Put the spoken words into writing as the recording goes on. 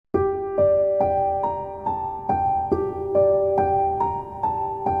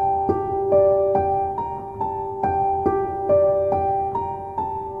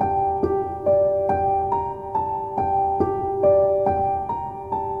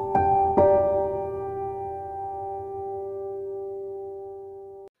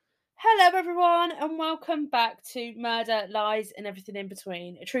welcome back to Murder, Lies and Everything in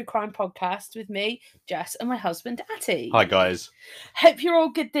Between, a true crime podcast with me, Jess, and my husband, Atty. Hi, guys. Hope you're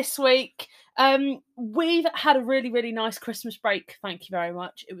all good this week. We've had a really, really nice Christmas break. Thank you very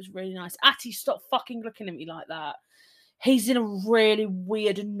much. It was really nice. Atty, stop fucking looking at me like that. He's in a really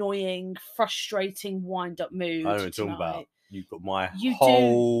weird, annoying, frustrating, wind-up mood. I know what you're talking about. You've got my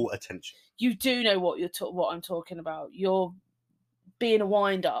whole attention. You do know what what I'm talking about. You're being a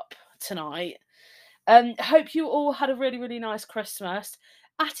wind-up tonight. Hope you all had a really, really nice Christmas.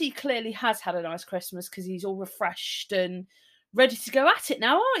 Atty clearly has had a nice Christmas because he's all refreshed and ready to go at it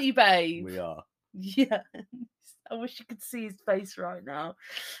now, aren't you, babe? We are. Yeah. I wish you could see his face right now.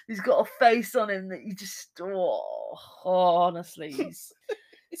 He's got a face on him that you just, honestly, he's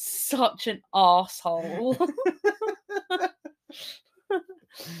such an arsehole.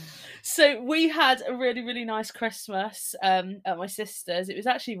 So we had a really, really nice Christmas at my sister's. It was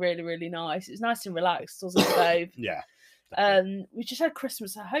actually really, really nice. It was nice and relaxed, wasn't it, babe? Yeah. We just had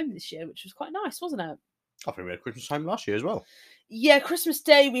Christmas at home this year, which was quite nice, wasn't it? I think we had Christmas home last year as well. Yeah, Christmas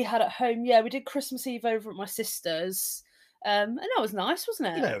Day we had at home. Yeah, we did Christmas Eve over at my sister's. And that was nice,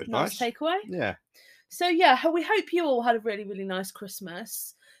 wasn't it? Yeah, it was nice. Takeaway. Yeah. So yeah, we hope you all had a really, really nice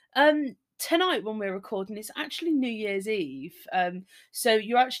Christmas. Tonight when we're recording, it's actually New Year's Eve. So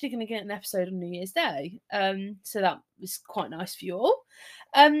you're actually going to get an episode on New Year's Day. So that was quite nice for you all.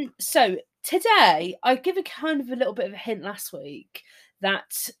 So today, I give a kind of a little bit of a hint last week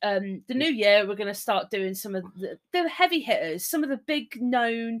that the new year we're going to start doing some of the heavy hitters, some of the big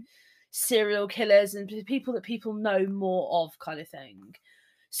known serial killers and people that people know more of, kind of thing.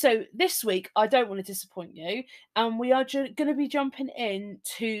 So this week, I don't want to disappoint you, and we are going to be jumping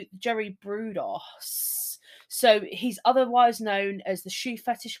into Jerry Brudos. So he's otherwise known as the shoe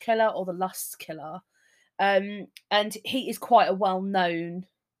fetish killer or the lust killer, and he is quite a well-known.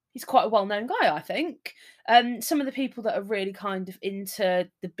 He's quite a well-known guy, I think. Some of the people that are really kind of into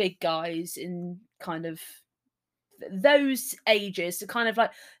the big guys in kind of those ages, so kind of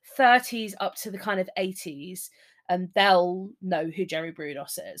like 30s up to the kind of 80s, and they'll know who Jerry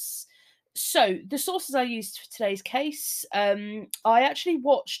Brudos is. So the sources I used for today's case, I actually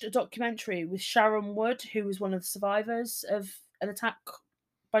watched a documentary with Sharon Wood, who was one of the survivors of an attack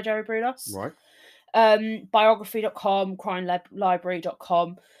by Jerry Brudos. Right. Biography.com,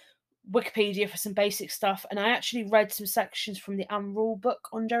 crimelibrary.com, Wikipedia for some basic stuff, and I actually read some sections from the Anne Rule book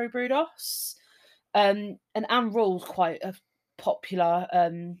on Jerry Brudos. And Anne Rule's quite a popular,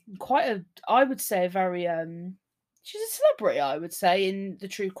 I would say a very she's a celebrity, I would say, in the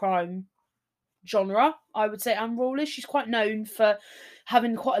true crime genre. I would say Anne Rule is. She's quite known for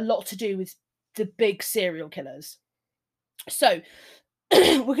having quite a lot to do with the big serial killers. So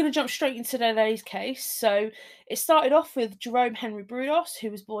we're going to jump straight into today's case. So it started off with Jerome Henry Brudos, who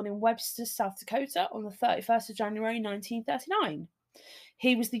was born in Webster, South Dakota on the 31st of January 1939.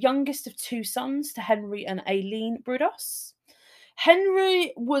 He was the youngest of two sons to Henry and Aileen Brudos.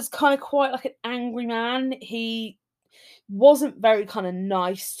 Henry was kind of quite like an angry man. He wasn't very kind of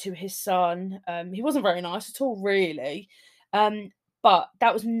nice to his son. He wasn't very nice at all, really. But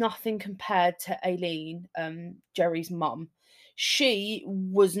that was nothing compared to Aileen, Jerry's mum. She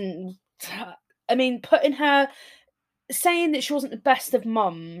wasn't, saying that she wasn't the best of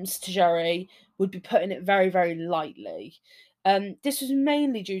mums to Jerry would be putting it very, very lightly. This was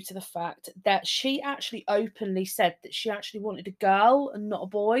mainly due to the fact that she actually openly said that she actually wanted a girl and not a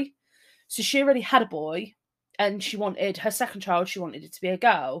boy. So she already had a boy, and she wanted her second child, she wanted it to be a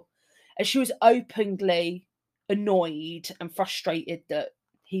girl. And she was openly annoyed and frustrated that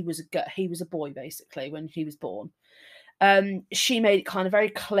he was a boy, basically, when he was born. She made it kind of very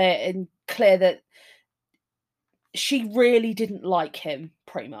clear that she really didn't like him,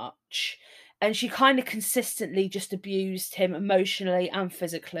 pretty much. And she kind of consistently just abused him emotionally and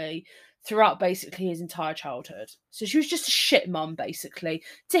physically throughout basically his entire childhood. So she was just a shit mum, basically.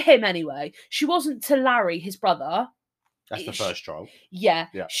 To him, anyway. She wasn't to Larry, his brother. That's the first child. Yeah.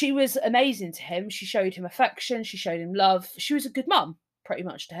 She was amazing to him. She showed him affection. She showed him love. She was a good mum, pretty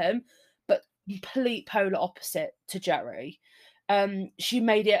much, to him. But complete polar opposite to Jerry. She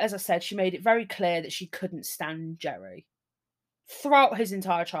made it, as I said, she made it very clear that she couldn't stand Jerry throughout his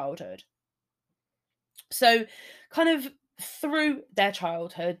entire childhood. So, kind of through their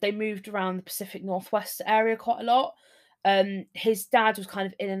childhood, they moved around the Pacific Northwest area quite a lot. His dad was kind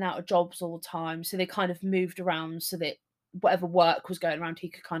of in and out of jobs all the time, so they kind of moved around so that whatever work was going around, he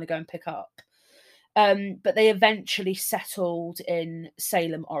could kind of go and pick up. But they eventually settled in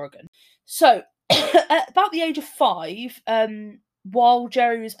Salem, Oregon. So, at about the age of 5, while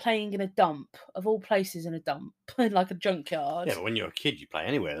Jerry was playing in a dump, of all places, in a dump, like a junkyard. Yeah, but when you're a kid, you play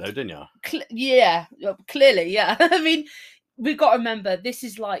anywhere, though, didn't you? Yeah, clearly, yeah. I mean, we've got to remember this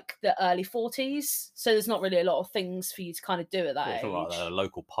is like the early 40s, so there's not really a lot of things for you to kind of do at that age. It's not like a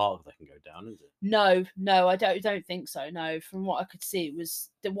local park they can go down, is it? No, I don't think so. No, from what I could see,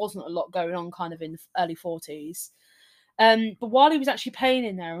 there wasn't a lot going on kind of in the early 40s. But while he was actually playing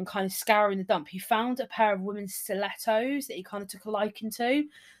in there and kind of scouring the dump, he found a pair of women's stilettos that he kind of took a liking to.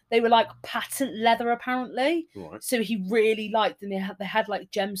 They were like patent leather, apparently. Right. So he really liked them. They had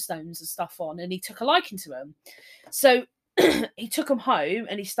like gemstones and stuff on, and he took a liking to them. So he took them home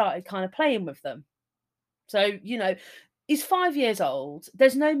and he started kind of playing with them. So, he's 5 years old.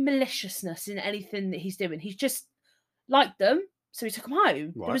 There's no maliciousness in anything that he's doing. He's just liked them, so he took them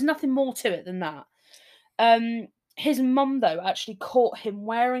home. Right. There was nothing more to it than that. His mum, though, actually caught him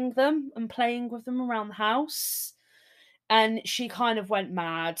wearing them and playing with them around the house. And she kind of went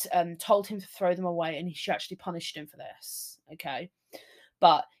mad and told him to throw them away, and she actually punished him for this. Okay.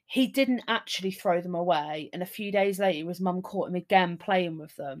 But he didn't actually throw them away. And a few days later, his mum caught him again playing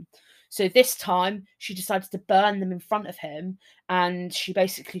with them. So this time, she decided to burn them in front of him, and she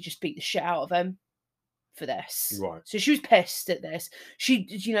basically just beat the shit out of him for this. Right. So she was pissed at this. She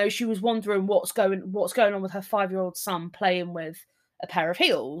was wondering what's going on with her 5-year-old son playing with a pair of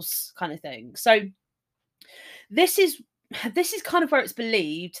heels, kind of thing. So this is kind of where it's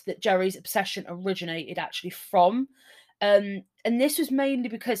believed that Jerry's obsession originated actually from. And this was mainly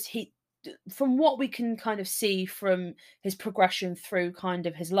because from what we can kind of see from his progression through kind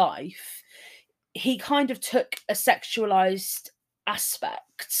of his life, he kind of took a sexualized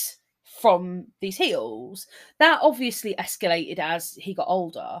aspect from these heels. That obviously escalated as he got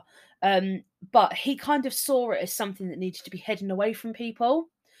older, but he kind of saw it as something that needed to be hidden away from people.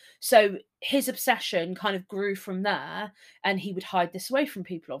 So his obsession kind of grew from there, and he would hide this away from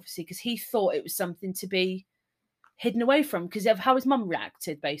people, obviously, because he thought it was something to be hidden away from because of how his mum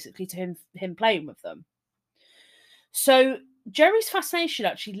reacted, basically, to him playing with them. So Jerry's fascination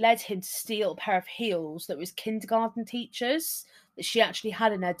actually led him to steal a pair of heels that was kindergarten teachers that she actually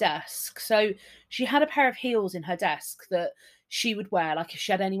had in her desk. So she had a pair of heels in her desk that she would wear, like if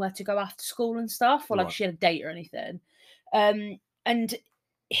she had anywhere to go after school and stuff, or like if she had a date or anything. And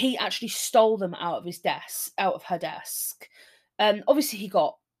he actually stole them out of her desk. Obviously, he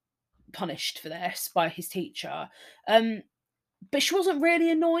got punished for this by his teacher. But she wasn't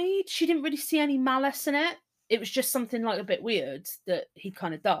really annoyed. She didn't really see any malice in it. It was just something like a bit weird that he'd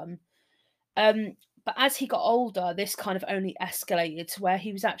kind of done. But as he got older, this kind of only escalated to where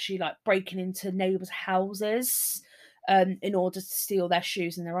he was actually like breaking into neighbours' houses in order to steal their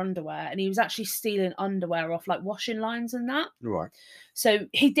shoes and their underwear. And he was actually stealing underwear off like washing lines and that. Right. So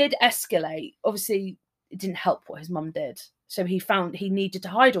he did escalate. Obviously, it didn't help what his mum did. So he found he needed to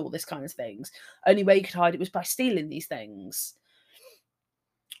hide all this kind of things. Only way he could hide it was by stealing these things.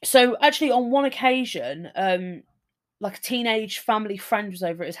 So actually, on one occasion, like a teenage family friend was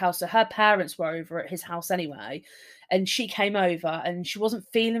over at his house. So her parents were over at his house anyway. And she came over and she wasn't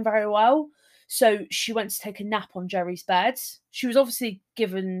feeling very well. So she went to take a nap on Jerry's bed. She was obviously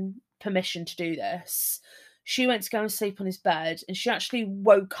given permission to do this. She went to go and sleep on his bed, and she actually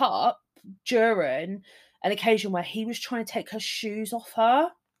woke up during an occasion where he was trying to take her shoes off her.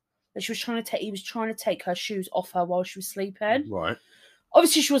 That he was trying to take her shoes off her while she was sleeping. Right.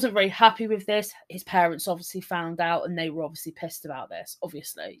 Obviously, she wasn't very happy with this. His parents obviously found out, and they were obviously pissed about this.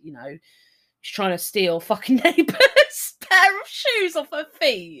 Obviously, she's trying to steal fucking neighbour's pair of shoes off her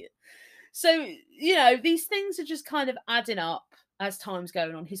feet. So, these things are just kind of adding up as time's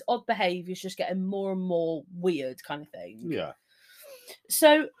going on. His odd behaviour is just getting more and more weird, kind of thing. Yeah.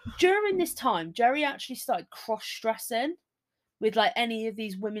 So during this time, Jerry actually started cross-dressing with like any of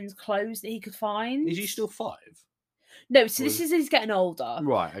these women's clothes that he could find. Is he still 5? No, so this is he's getting older.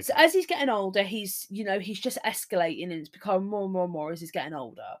 Right. Okay. So as he's getting older, he's just escalating, and it's becoming more and more and more as he's getting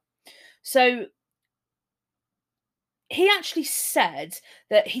older. So he actually said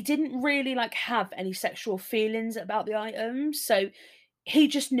that he didn't really like have any sexual feelings about the items. So he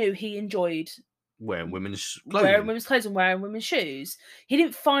just knew he enjoyed wearing women's clothes and wearing women's shoes. He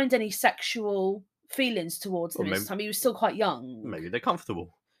didn't find any sexual feelings towards them this time. He was still quite young. Maybe they're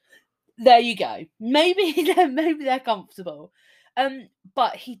comfortable. There you go. Maybe they're comfortable.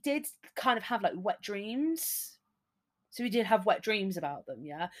 But he did kind of have like wet dreams. So he did have wet dreams about them,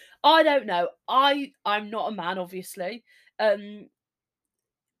 yeah. I don't know. I'm not a man, obviously. I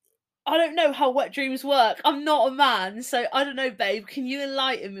don't know how wet dreams work. I'm not a man, so I don't know, babe. Can you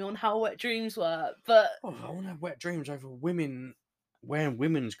enlighten me on how wet dreams work? But I want to have wet dreams over women wearing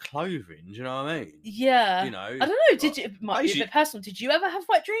women's clothing. Do you know what I mean? Yeah. You know, I don't know. Did you? It might be a bit personal. Did you ever have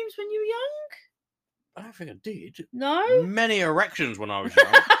wet dreams when you were young? I don't think I did. No. Many erections when I was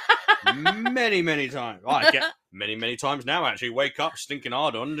young. many times. I get many times now. Actually, wake up stinking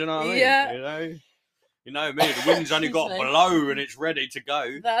hard on. Do you know what I mean? Yeah. You know me. The wind's only got to blow and it's ready to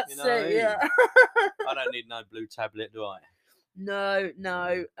go. That's it. Yeah. I don't need no blue tablet, do I? No.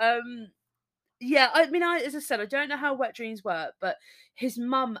 Yeah, I mean, as I said, I don't know how wet dreams work, but his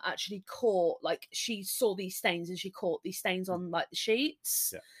mum actually caught, like, she saw these stains and she caught these stains on, like, the sheets.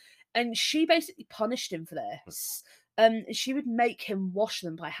 Yeah. And she basically punished him for this. She would make him wash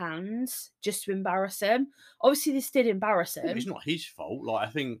them by hand just to embarrass him. Obviously, this did embarrass him. It's not his fault. Like,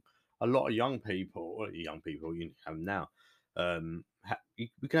 I think a lot of young people you have now,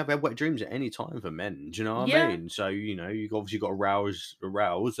 we can have wet dreams at any time for men. Do you know what I mean? So, you know, you've obviously got aroused,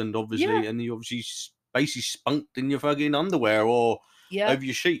 and obviously, and you obviously basically spunked in your fucking underwear or over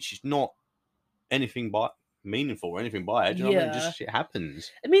your sheets. It's not anything but meaningful or anything by it. Do you know what I mean? Just shit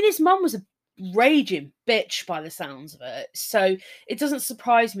happens. I mean, his mum was a raging bitch by the sounds of it, so it doesn't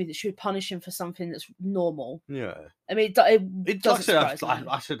surprise me that she would punish him for something that's normal. Yeah, I mean, it doesn't surprise me.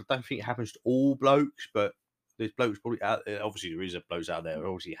 I said I don't think it happens to all blokes, but there's blokes probably out there. Obviously, there is blokes out there who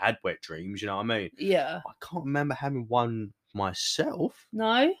obviously had wet dreams. You know what I mean? Yeah. I can't remember having one myself.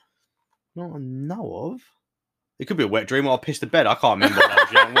 No. Not I know of. It could be a wet dream or I pissed the bed. I can't remember when I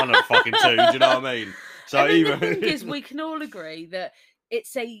was young. One of the fucking two. Do you know what I mean? So I mean, the thing is, we can all agree that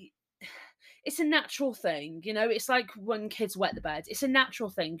it's a natural thing. You know, it's like when kids wet the bed. It's a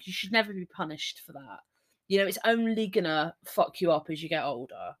natural thing. You should never be punished for that. You know, it's only gonna fuck you up as you get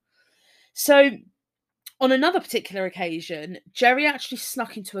older. So, on another particular occasion, Jerry actually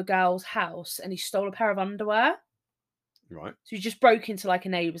snuck into a girl's house and he stole a pair of underwear. Right. So he just broke into like a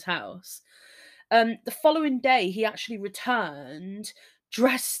neighbour's house. The following day, he actually returned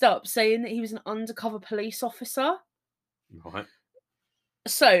dressed up, saying that he was an undercover police officer. Right.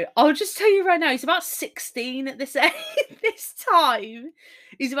 So I'll just tell you right now, he's about 16 at this age, this time.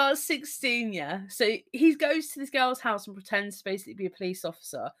 He's about 16, yeah. So he goes to this girl's house and pretends to basically be a police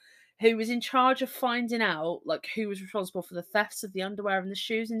officer who was in charge of finding out like who was responsible for the thefts of the underwear and the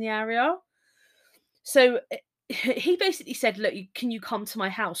shoes in the area. So he basically said, look, can you come to my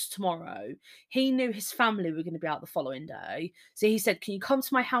house tomorrow? He knew his family were going to be out the following day. So he said, can you come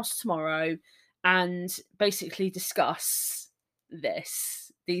to my house tomorrow and basically discuss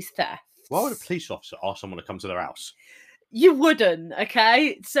these thefts? Why would a police officer ask someone to come to their house? You wouldn't,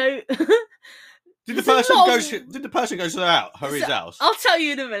 okay? So did the person go to their house, his house? I'll tell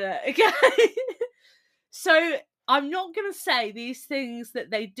you in a minute, okay? So I'm not going to say these things that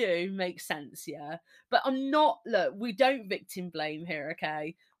they do make sense, yeah? But look, we don't victim blame here,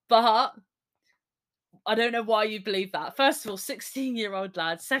 okay? But I don't know why you believe that. First of all, 16-year-old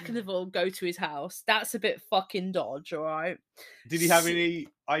lad. Second of all, go to his house. That's a bit fucking dodge, all right? Did he have any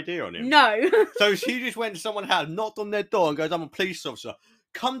idea on him? No. So he just went to someone's house, knocked on their door and goes, I'm a police officer.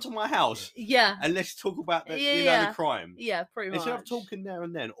 Come to my house. Yeah. And let's talk about the crime. Yeah, pretty much. Instead of talking there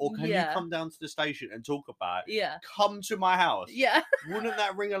and then, or can you come down to the station and talk about it? Yeah. Come to my house. Yeah. Wouldn't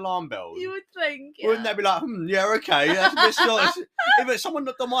that ring alarm bells? You would think, yeah. Wouldn't that be like, yeah, okay, that's a bit nice. If someone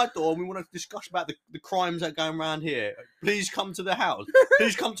knocked on my door and we want to discuss about the crimes that are going around here, please come to the house.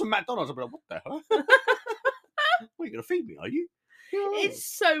 Please come to McDonald's. I'll be like, what the hell? What, are you going to feed me, are you? It's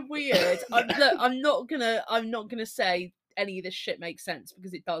so weird. Look, I'm not gonna say any of this shit makes sense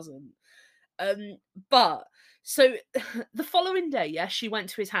because it doesn't. But so the following day, yeah, she went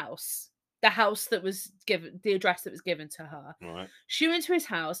to his house, the house that was given, the address that was given to her. Right. She went to his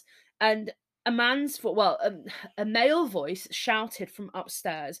house, and a male voice shouted from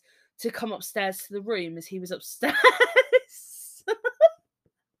upstairs to come upstairs to the room as he was upstairs.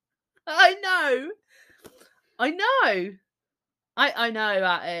 I know,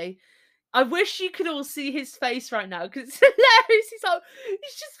 Atty. I wish you could all see his face right now because it's hilarious. He's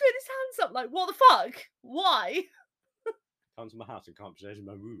just putting his hands up like, what the fuck? Why? Come to my house and can't possess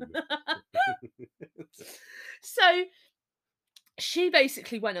my room. So she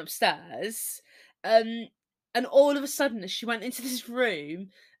basically went upstairs, and all of a sudden, as she went into this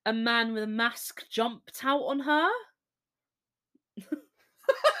room, a man with a mask jumped out on her.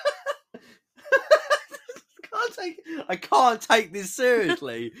 I can't take this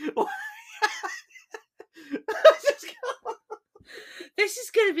seriously. This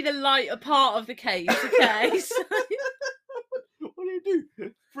is going to be the lighter part of the case, okay? So... What do?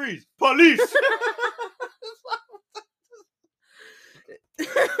 Freeze! Police!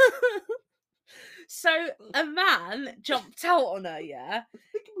 So a man jumped out on her, yeah,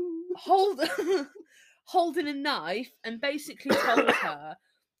 holding a knife, and basically told her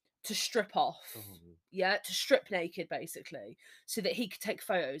to strip off. Yeah, to strip naked, basically, so that he could take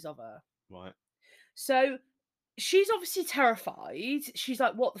photos of her. Right. So she's obviously terrified. She's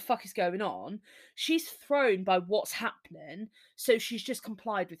like, what the fuck is going on? She's thrown by what's happening. So she's just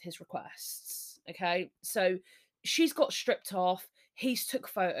complied with his requests. Okay. So she's got stripped off. He's took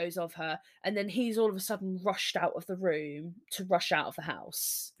photos of her. And then he's all of a sudden rushed out of the room to rush out of the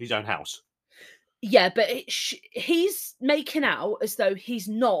house. His own house. Yeah, but he's making out as though he's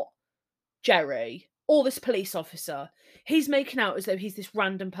not Jerry or this police officer. He's making out as though he's this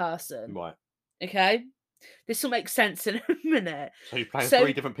random person. Right. Okay. This will make sense in a minute. So you're playing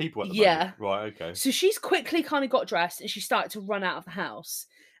 3 different people at the moment? Right, okay. So she's quickly kind of got dressed and she started to run out of the house.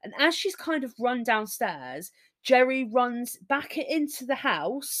 And as she's kind of run downstairs, Jerry runs back into the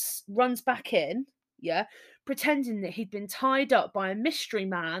house, runs back in, pretending that he'd been tied up by a mystery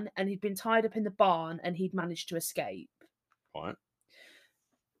man and he'd been tied up in the barn and he'd managed to escape. Right.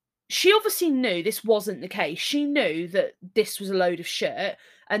 She obviously knew this wasn't the case. She knew that this was a load of shit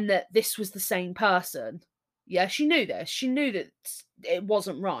and that this was the same person. Yeah, she knew this. She knew that it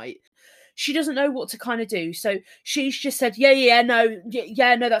wasn't right. She doesn't know what to kind of do. So she's just said, no,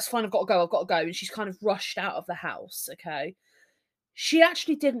 that's fine. I've got to go. And she's kind of rushed out of the house. Okay. She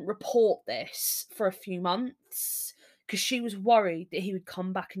actually didn't report this for a few months because she was worried that he would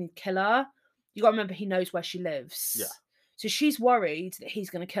come back and he'd kill her. You got to remember, he knows where she lives. Yeah. So she's worried that he's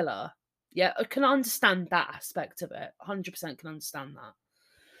going to kill her. Yeah, I can understand that aspect of it. 100% can understand that.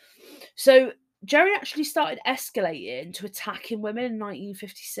 So Jerry actually started escalating to attacking women in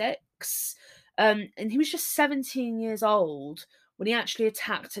 1956. And he was just 17 years old when he actually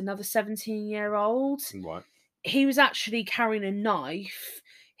attacked another 17-year-old. Right. He was actually carrying a knife.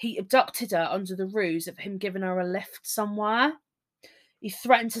 He abducted her under the ruse of him giving her a lift somewhere. He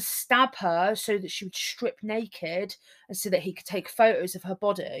threatened to stab her so that she would strip naked and so that he could take photos of her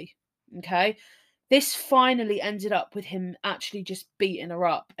body. Okay. This finally ended up with him actually just beating her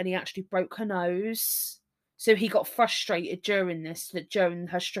up, and he actually broke her nose. So he got frustrated during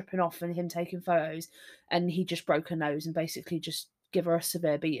her stripping off and him taking photos, and he just broke her nose and basically just give her a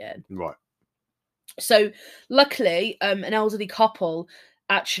severe beating. Right. So luckily, an elderly couple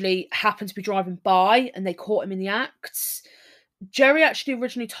actually happened to be driving by and they caught him in the act. Jerry actually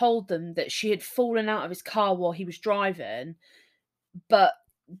originally told them that she had fallen out of his car while he was driving, but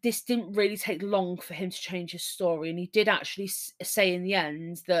this didn't really take long for him to change his story. And he did actually say in the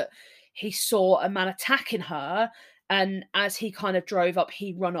end that he saw a man attacking her, and as he kind of drove up,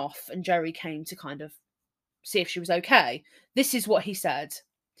 he run off, and Jerry came to kind of see if she was okay. This is what he said.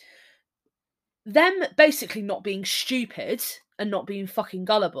 Them basically not being stupid and not being fucking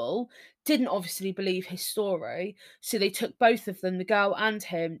gullible didn't obviously believe his story, so they took both of them, the girl and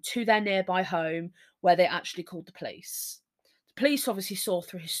him, to their nearby home where they actually called the police. The police obviously saw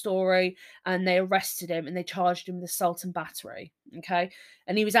through his story and they arrested him and they charged him with assault and battery. Okay.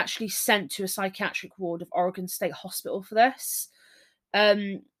 And he was actually sent to a psychiatric ward of Oregon State Hospital for this.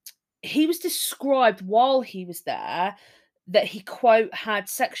 He was described while he was there that he, quote, had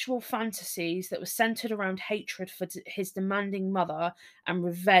sexual fantasies that were centered around hatred for his demanding mother and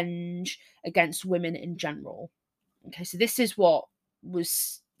revenge against women in general. Okay. So this is what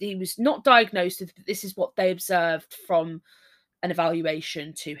he was not diagnosed with, but this is what they observed from an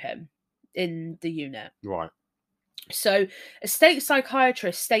evaluation to him in the unit. Right. So a state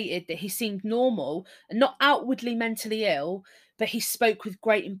psychiatrist stated that he seemed normal and not outwardly mentally ill, but he spoke with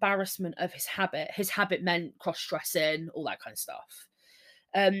great embarrassment of his habit. His habit meant cross-dressing, all that kind of stuff.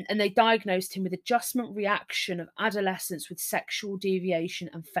 And they diagnosed him with adjustment reaction of adolescence with sexual deviation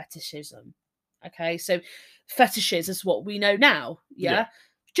and fetishism. Okay, so fetishes is what we know now, yeah?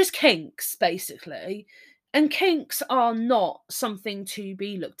 Just kinks, basically. And kinks are not something to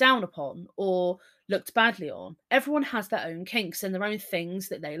be looked down upon or looked badly on. Everyone has their own kinks and their own things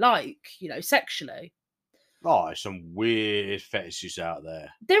that they like, sexually. Oh, there's some weird fetishes out there.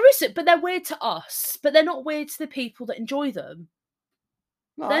 There is it, but they're weird to us. But they're not weird to the people that enjoy them.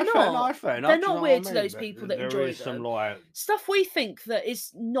 No, they're not. Fair enough. They're not weird to those people that enjoy them. There is some stuff we think that is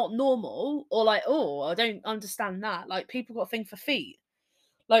not normal, or like, oh, I don't understand that. Like, people got a thing for feet.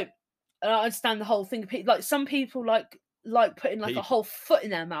 Like, I understand the whole thing. Like, some people like putting like a whole foot in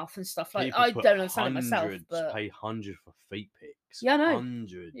their mouth and stuff. Like, I don't understand it myself. But pay hundreds for feet pics. Yeah, I know.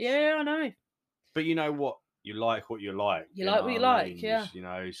 Hundreds. Yeah, I know. But you know what? You like what you like. You like what you like, yeah.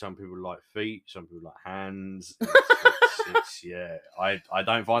 Some people like feet, some people like hands. Yeah. I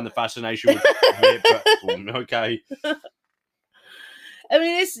don't find the fascination with it, but okay. I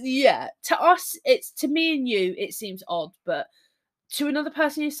mean, to us, to me and you, it seems odd, but to another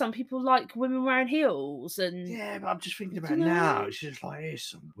person, some people like women wearing heels, and Yeah, but I'm just thinking about you know? now. It's just like there's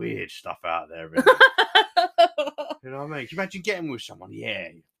some weird stuff out there. Isn't it? You know what I mean? Can you imagine getting with someone? Yeah,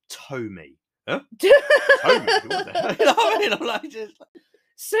 tow me. Huh? Tow me? What the hell? You know what I mean? I'm like, just...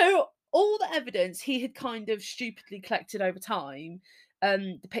 So all the evidence he had kind of stupidly collected over time,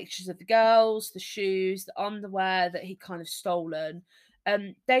 the pictures of the girls, the shoes, the underwear that he'd kind of stolen,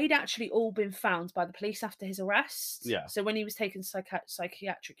 they'd actually all been found by the police after his arrest. Yeah. So when he was taken to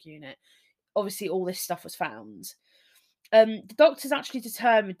psychiatric unit, obviously all this stuff was found. The doctors actually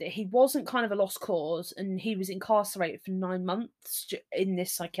determined that he wasn't kind of a lost cause, and he was incarcerated for 9 months in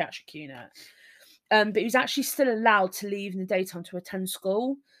this psychiatric unit. But he was actually still allowed to leave in the daytime to attend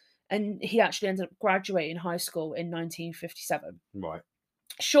school, and he actually ended up graduating high school in 1957. Right.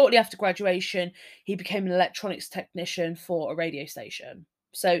 Shortly after graduation, he became an electronics technician for a radio station.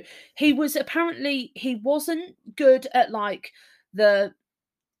 So he wasn't good at like the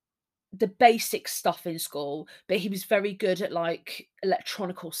basic stuff in school, but he was very good at like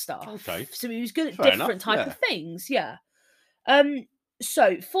electronical stuff. Okay. So he was good at Fair different enough, type of things. Yeah.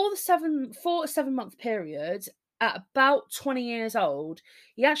 So for a 7-month period, at about 20 years old,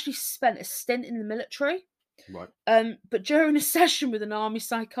 he actually spent a stint in the military. Right. But during a session with an army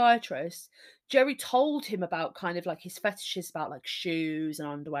psychiatrist, Jerry told him about kind of like his fetishes about like shoes and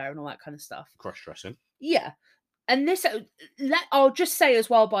underwear and all that kind of stuff. Cross-dressing. Yeah. And this, I'll just say as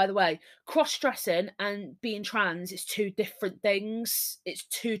well, by the way, cross-dressing and being trans is two different things. It's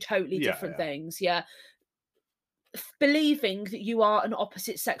two totally different things. Yeah. Believing that you are an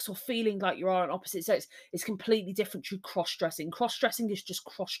opposite sex or feeling like you are an opposite sex is completely different to cross-dressing. Cross-dressing is just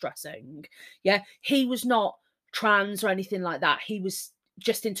cross-dressing. Yeah. He was not trans or anything like that. He was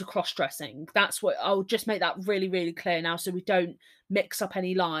just into cross-dressing. That's what I'll just make that really, really clear now, so we don't mix up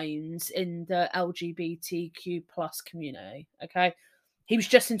any lines in the LGBTQ plus community. Okay. He was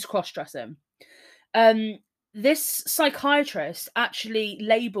just into cross-dressing. This psychiatrist actually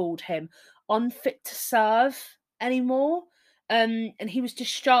labeled him unfit to serve anymore. And he was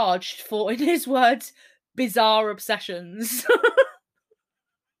discharged for, in his words, bizarre obsessions.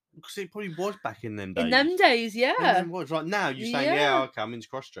 Because it probably was back in them days. In them days, yeah. In them was like now you're saying, okay, I'm into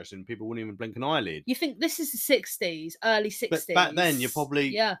cross-dressing. People wouldn't even blink an eyelid. You think this is the 60s, early 60s. But back then, you're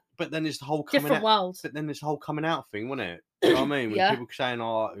probably But then there's the whole coming different out. world. But then this whole coming out thing, wasn't it? Do you know what I mean? When people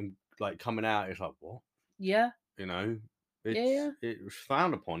saying, like coming out, it's like what? Yeah. You know, it was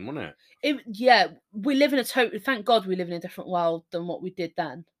frowned upon, wasn't it? We live in thank God we live in a different world than what we did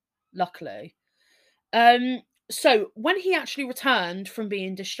then, luckily. So when he actually returned from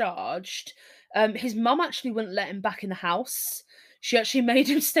being discharged, his mum actually wouldn't let him back in the house. She actually made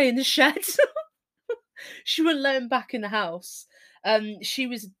him stay in the shed. She wouldn't let him back in the house. She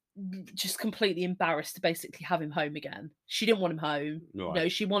was just completely embarrassed to basically have him home again. She didn't want him home. Right. No,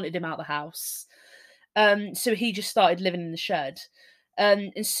 she wanted him out of the house. So he just started living in the shed.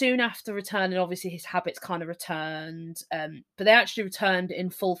 And soon after returning, obviously his habits kind of returned, but they actually returned in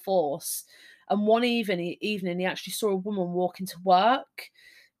full force. And one evening, he actually saw a woman walk into work.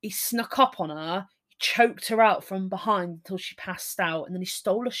 He snuck up on her, he choked her out from behind until she passed out, and then he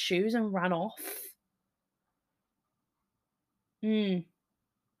stole her shoes and ran off. Why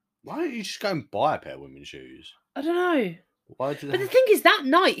don't you just go and buy a pair of women's shoes? I don't know. Why do But the thing is, that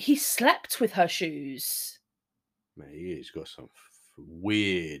night he slept with her shoes. Man, he's got some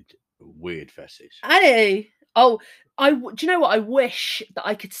weird fetish. And he? Oh, do you know what? I wish that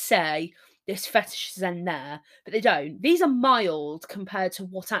I could say this fetish is in there, but they don't. These are mild compared to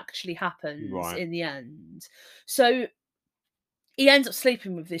what actually happens in the end. So he ends up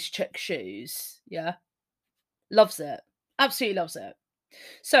sleeping with this chick's shoes. Yeah. Loves it. Absolutely loves it.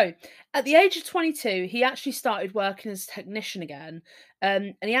 So at the age of 22, he actually started working as a technician again.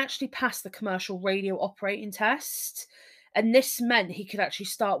 And he actually passed the commercial radio operating test. And this meant he could actually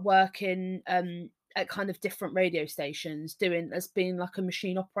start working at kind of different radio stations, being like a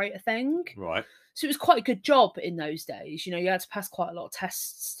machine operator thing. Right. So it was quite a good job in those days. You know, you had to pass quite a lot of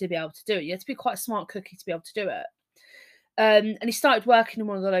tests to be able to do it. You had to be quite a smart cookie to be able to do it. And he started working in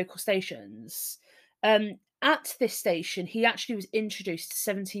one of the local stations. At this station, he actually was introduced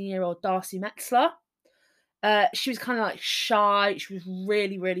to 17-year-old Darcy Metzler. She was kind of like shy. She was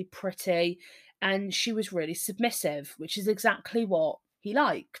really, really pretty. And she was really submissive, which is exactly what he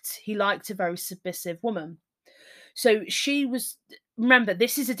liked. He liked a very submissive woman. So she was, remember,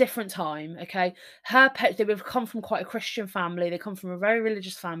 this is a different time, okay? They would have come from quite a Christian family. They come from a very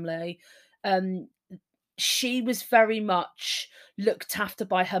religious family. She was very much looked after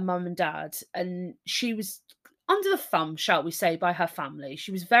by her mum and dad. And she was under the thumb, shall we say, by her family.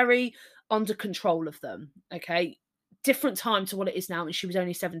 She was very under control of them, okay? different time to what it is now, and she was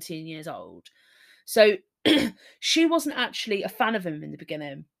only 17 years old. So she wasn't actually a fan of him in the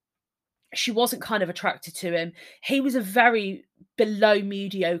beginning. She wasn't kind of attracted to him. He was a very below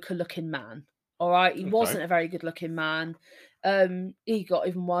mediocre looking man. All right. He wasn't a very good looking man. He got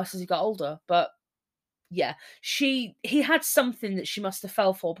even worse as he got older. But yeah, he had something that she must have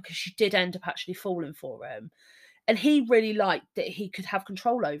fell for, because she did end up actually falling for him. And he really liked that he could have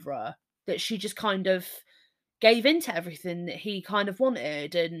control over her, that she just kind of gave into everything that he kind of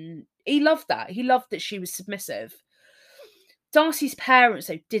wanted. And he loved that. He loved that she was submissive. Darcy's parents,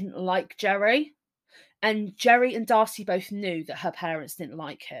 though, didn't like Jerry. And Jerry and Darcy both knew that her parents didn't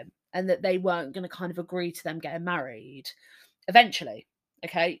like him, and that they weren't going to kind of agree to them getting married eventually.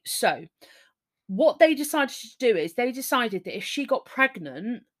 Okay, so what they decided to do is they decided that if she got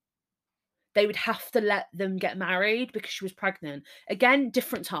pregnant, they would have to let them get married because she was pregnant. Again,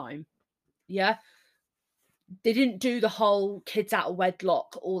 different time. Yeah. They didn't do the whole kids out of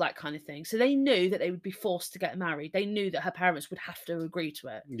wedlock, all that kind of thing. So they knew that they would be forced to get married. They knew that her parents would have to agree to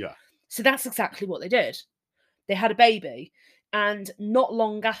it. Yeah. So that's exactly what they did. They had a baby, and not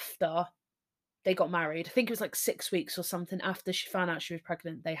long after they got married, I think it was like 6 weeks or something after she found out she was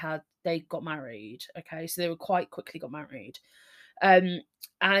pregnant, they got married. Okay, so they were quite quickly got married.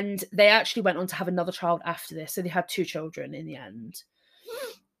 And they actually went on to have another child after this. So they had 2 children in the end.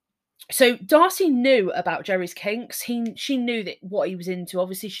 So Darcy knew about Jerry's kinks. She knew that what he was into.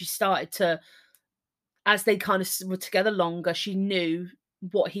 Obviously, she started to, as they kind of were together longer, she knew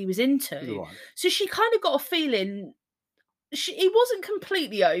what he was into. Right. So she kind of got a feeling he wasn't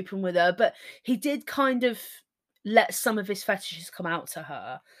completely open with her, but he did kind of let some of his fetishes come out to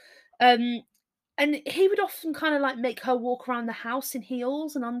her. And he would often kind of like make her walk around the house in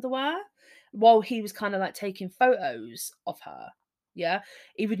heels and underwear while he was kind of like taking photos of her. Yeah.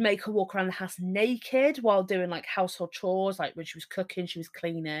 He would make her walk around the house naked while doing like household chores, like when she was cooking, she was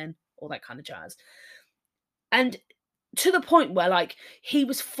cleaning, all that kind of jazz. And to the point where like he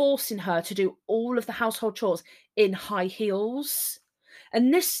was forcing her to do all of the household chores in high heels.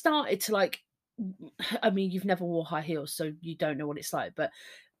 And this started to like, I mean, you've never wore high heels, so you don't know what it's like, but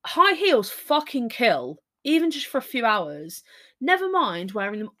high heels fucking kill, even just for a few hours. Never mind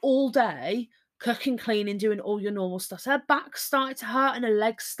wearing them all day, cooking, cleaning, doing all your normal stuff. So her back started to hurt and her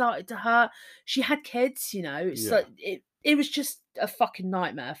legs started to hurt. She had kids, you know. It's like it was just a fucking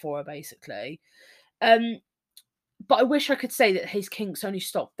nightmare for her, basically. But I wish I could say that his kinks only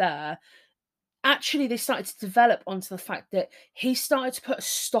stopped there. Actually, they started to develop onto the fact that he started to put a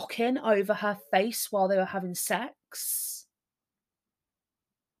stocking over her face while they were having sex.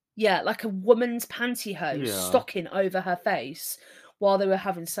 Yeah, like a woman's pantyhose stocking over her face while they were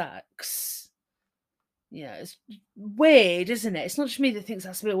having sex. Yeah, it's weird, isn't it? It's not just me that thinks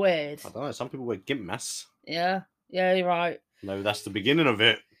that's a bit weird. I don't know. Some people wear gimp masks. Yeah, you're right. Maybe that's the beginning of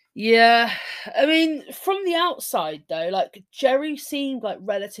it. Yeah, I mean, from the outside though, like Jerry seemed like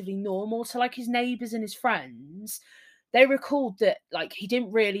relatively normal to like his neighbours and his friends. They recalled that like he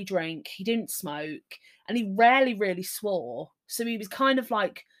didn't really drink, he didn't smoke, and he rarely really swore. So he was kind of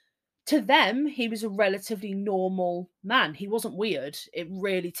like, to them, he was a relatively normal man. He wasn't weird. It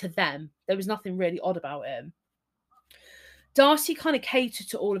really, to them, there was nothing really odd about him. Darcy kind of catered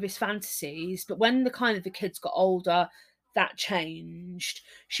to all of his fantasies, but when the kids got older, that changed.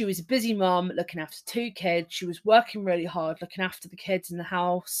 She was a busy mum looking after 2 kids. She was working really hard looking after the kids in the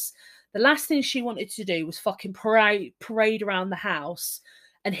house. The last thing she wanted to do was fucking parade around the house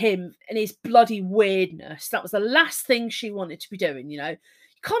and him and his bloody weirdness. That was the last thing she wanted to be doing, you know.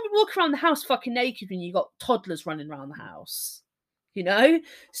 You can't be walking around the house fucking naked when you got toddlers running around the house, you know?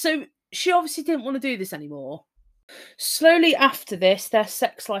 So she obviously didn't want to do this anymore. Slowly after this, their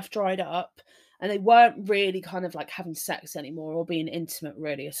sex life dried up and they weren't really kind of like having sex anymore or being intimate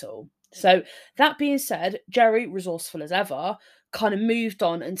really at all. So that being said, Jerry, resourceful as ever, kind of moved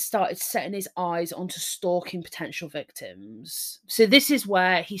on and started setting his eyes onto stalking potential victims. So this is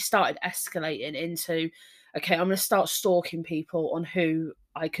where he started escalating into, okay, I'm going to start stalking people on who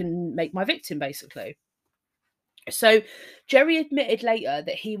I can make my victim, basically. So Jerry admitted later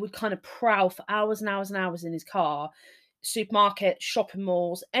that he would kind of prowl for hours and hours and hours in his car, supermarkets, shopping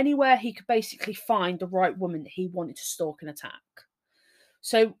malls, anywhere he could basically find the right woman that he wanted to stalk and attack.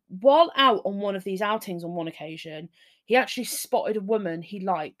 So while out on one of these outings on one occasion, he actually spotted a woman he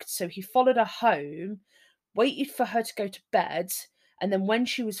liked. So he followed her home, waited for her to go to bed, and then when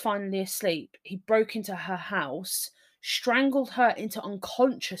she was finally asleep, he broke into her house, strangled her into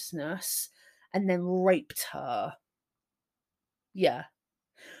unconsciousness, and then raped her. Yeah.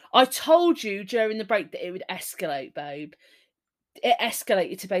 I told you during the break that it would escalate, babe. It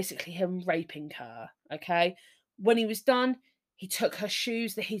escalated to basically him raping her, okay? When he was done, he took her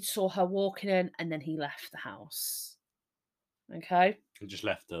shoes that he saw her walking in, and then he left the house. Okay? And just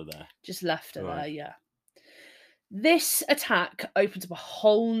left her there. Just left her Right. there, yeah. This attack opened up a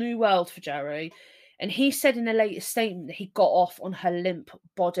whole new world for Jerry, and he said in a later statement that he got off on her limp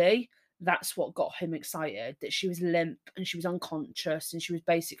body. That's what got him excited, that she was limp and she was unconscious and she was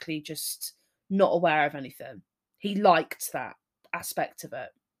basically just not aware of anything. He liked that aspect of it.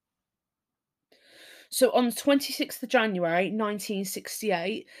 So on the 26th of January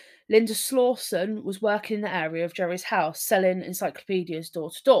 1968, Linda Slauson was working in the area of Jerry's house selling encyclopedias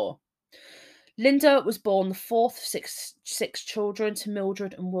door to door. Linda was born the fourth of six children to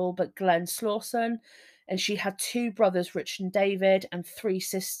Mildred and Wilbert Glenn Slauson, and she had two brothers, Richard and David, and three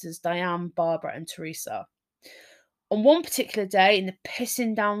sisters, Diane, Barbara, and Teresa. On one particular day, in the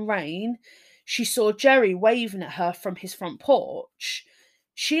pissing down rain, she saw Jerry waving at her from his front porch.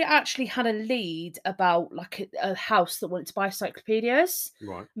 She actually had a lead about like a house that wanted to buy encyclopedias.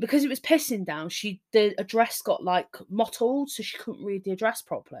 Right. Because it was pissing down, the address got like mottled, so she couldn't read the address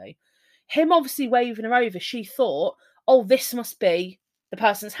properly. Him obviously waving her over, she thought, oh, this must be the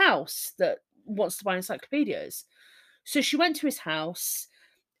person's house that wants to buy encyclopedias. So she went to his house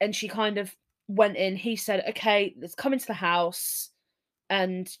and she kind of went in. He said, okay, let's come into the house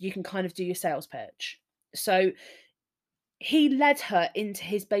and you can kind of do your sales pitch. So he led her into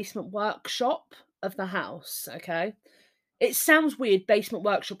his basement workshop of the house, okay? It sounds weird, basement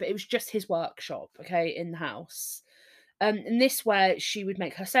workshop, but it was just his workshop, okay, in the house. And this where she would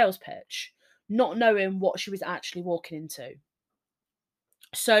make her sales pitch, not knowing what she was actually walking into.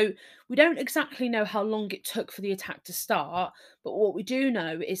 So we don't exactly know how long it took for the attack to start, but what we do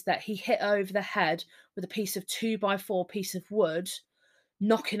know is that he hit her over the head with a piece of 2x4 piece of wood,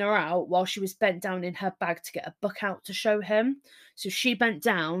 knocking her out while she was bent down in her bag to get a book out to show him. So she bent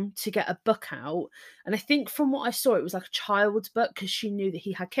down to get a book out, and I think from what I saw, it was like a child's book because she knew that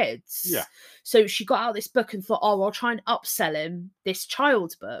he had kids. Yeah. So she got out this book and thought, oh, I'll try and upsell him this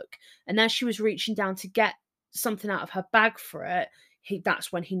child's book. And as she was reaching down to get something out of her bag for it,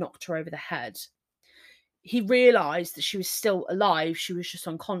 that's when he knocked her over the head. He realised that she was still alive, she was just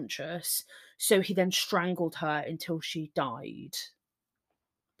unconscious, so he then strangled her until she died.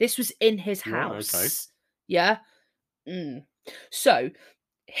 This was in his house. Right, okay. Yeah. So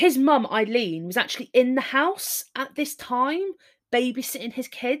his mum, Eileen, was actually in the house at this time, babysitting his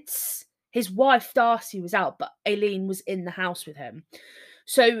kids. His wife, Darcy, was out, but Eileen was in the house with him.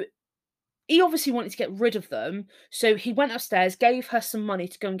 So he obviously wanted to get rid of them. So he went upstairs, gave her some money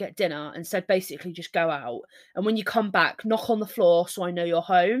to go and get dinner, and said basically just go out. And when you come back, knock on the floor so I know you're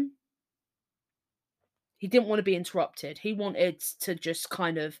home. He didn't want to be interrupted. He wanted to just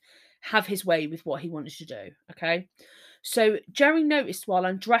kind of have his way with what he wanted to do, okay? So Jerry noticed while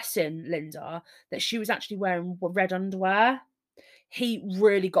undressing Linda that she was actually wearing red underwear. He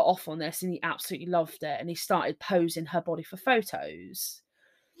really got off on this and he absolutely loved it, and he started posing her body for photos.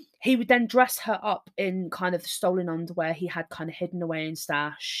 He would then dress her up in kind of the stolen underwear he had kind of hidden away and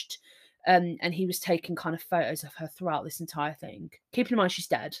stashed, and he was taking kind of photos of her throughout this entire thing. Keeping in mind she's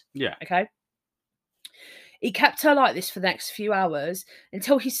dead. Yeah. Okay? He kept her like this for the next few hours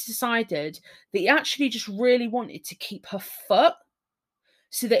until he decided that he actually just really wanted to keep her foot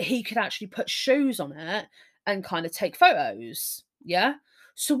so that he could actually put shoes on it and kind of take photos. Yeah?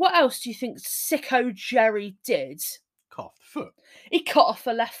 So what else do you think sicko Jerry did? Cut off the foot. He cut off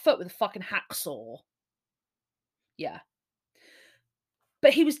her left foot with a fucking hacksaw. Yeah.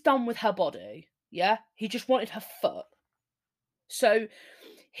 But he was done with her body. Yeah? He just wanted her foot. So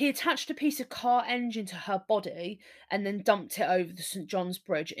he attached a piece of car engine to her body and then dumped it over the St. John's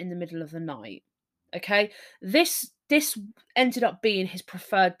Bridge in the middle of the night. Okay? This ended up being his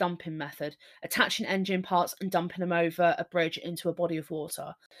preferred dumping method, attaching engine parts and dumping them over a bridge into a body of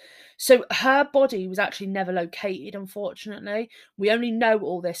water. So her body was actually never located, unfortunately. We only know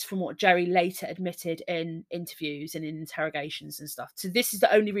all this from what Jerry later admitted in interviews and in interrogations and stuff. So this is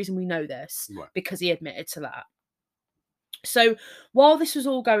the only reason we know this, Right. because he admitted to that. So while this was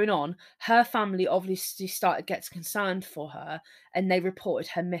all going on, her family obviously started getting concerned for her, and they reported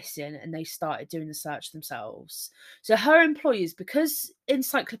her missing and they started doing the search themselves. So her employers, because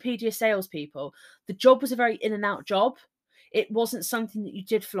encyclopedia salespeople, the job was a very in and out job. It wasn't something that you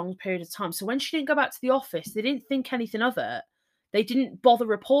did for a long period of time. So when she didn't go back to the office, they didn't think anything of it. They didn't bother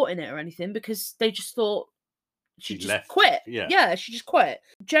reporting it or anything because they just thought she just left. quit. Yeah, she just quit.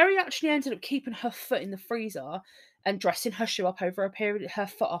 Jerry actually ended up keeping her foot in the freezer and dressing her foot up over a period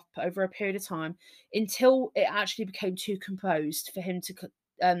of time until it actually became too decomposed for him to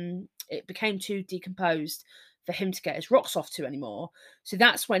get his rocks off to anymore. So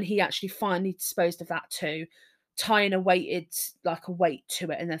that's when he actually finally disposed of that too, tying a weight to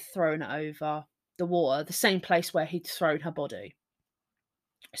it and then throwing it over the water, the same place where he'd thrown her body.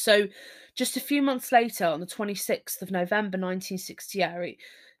 So just a few months later, on the 26th of November 1968,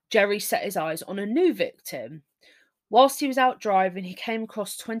 Jerry set his eyes on a new victim. Whilst he was out driving, he came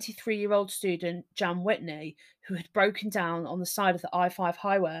across 23-year-old student Jan Whitney, who had broken down on the side of the I-5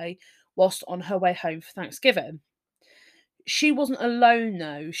 highway whilst on her way home for Thanksgiving. She wasn't alone,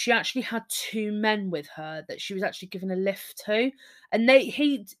 though. She actually had two men with her that she was actually given a lift to. And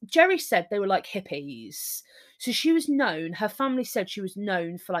Jerry said they were like hippies. So she was known, her family said she was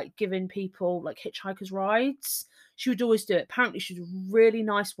known for like giving people like hitchhikers rides. She would always do it. Apparently she was a really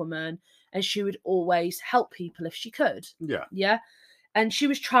nice woman and she would always help people if she could. Yeah. Yeah. And she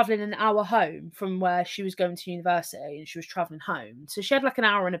was travelling an hour home from where she was going to university, and she was travelling home. So she had like an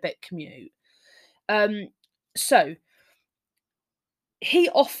hour and a bit commute. So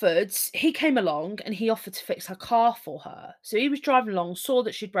he came along and he offered to fix her car for her. So he was driving along, saw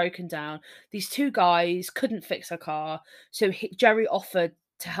that she'd broken down. These two guys couldn't fix her car. So Jerry offered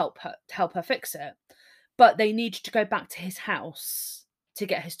to help her fix it. But they needed to go back to his house to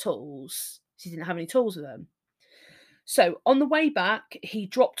get his tools. He didn't have any tools with him. So on the way back, he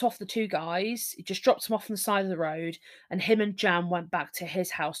dropped off the two guys. He just dropped them off on the side of the road, and him and Jan went back to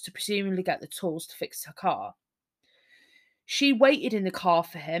his house to presumably get the tools to fix her car. She waited in the car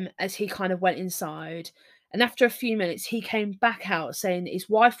for him as he kind of went inside, and after a few minutes, he came back out saying that his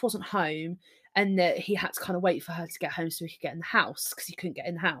wife wasn't home and that he had to kind of wait for her to get home so he could get in the house because he couldn't get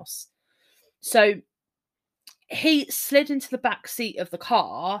in the house. So he slid into the back seat of the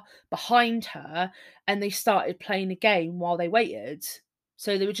car behind her and they started playing a game while they waited.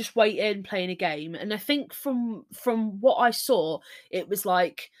 So they were just waiting, playing a game. And I think from what I saw, it was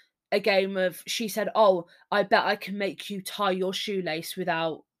like a game of, she said, "Oh, I bet I can make you tie your shoelace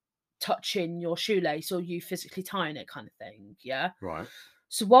without touching your shoelace or you physically tying it," kind of thing. Yeah. Right.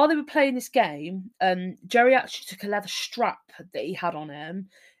 So while they were playing this game, Jerry actually took a leather strap that he had on him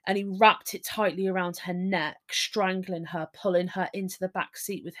and he wrapped it tightly around her neck, strangling her, pulling her into the back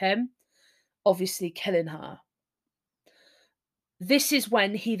seat with him, obviously killing her. This is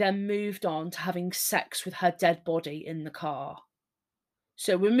when he then moved on to having sex with her dead body in the car.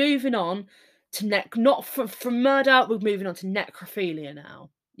 So we're moving on to not from murder, we're moving on to necrophilia now.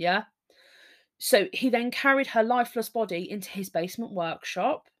 Yeah? So he then carried her lifeless body into his basement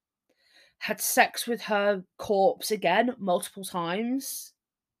workshop, had sex with her corpse again multiple times.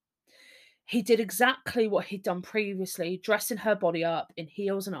 He did exactly what he'd done previously, dressing her body up in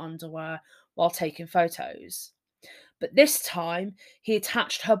heels and underwear while taking photos. But this time, he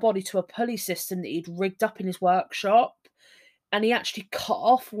attached her body to a pulley system that he'd rigged up in his workshop, and he actually cut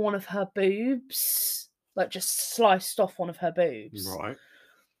off one of her boobs, like just sliced off one of her boobs. Right.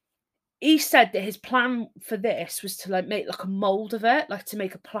 He said that his plan for this was to like make like a mold of it, like to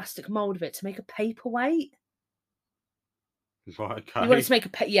make a plastic mold of it, to make a paperweight. Right, okay. He wanted to make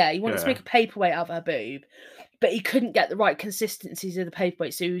to make a paperweight out of her boob, but he couldn't get the right consistencies of the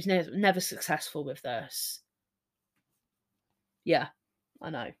paperweight, so he was never successful with this. Yeah,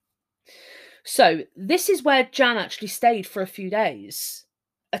 I know. So this is where Jan actually stayed for a few days,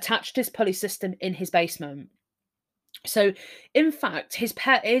 attached his pulley system in his basement. So, in fact, his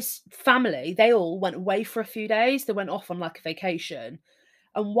family, they all went away for a few days. They went off on like a vacation.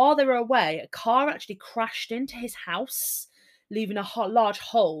 And while they were away, a car actually crashed into his house, leaving a large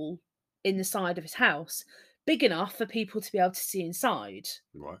hole in the side of his house, big enough for people to be able to see inside.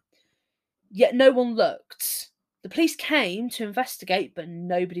 Right. Yet no one looked. The police came to investigate, but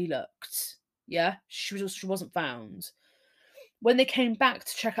nobody looked. Yeah, she wasn't found. When they came back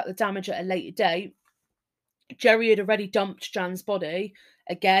to check out the damage at a later date, Jerry had already dumped Jan's body,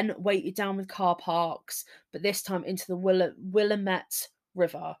 again weighted down with car parks, but this time into the Willamette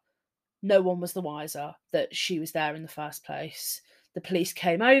River. No one was the wiser that she was there in the first place. The police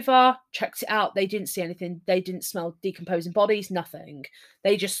came over, checked it out. They didn't see anything. They didn't smell decomposing bodies, nothing.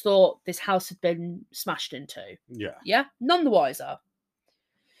 They just thought this house had been smashed into. Yeah. Yeah? None the wiser.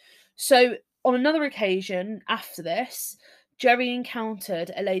 So, on another occasion after this, Jerry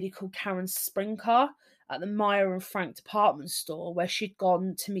encountered a lady called Karen Sprinker at the Meyer and Frank department store where she'd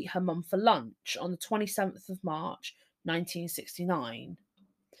gone to meet her mum for lunch on the 27th of March, 1969.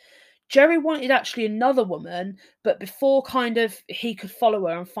 Jerry wanted actually another woman, but before he could follow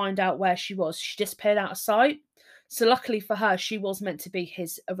her and find out where she was, she disappeared out of sight. So luckily for her, she was meant to be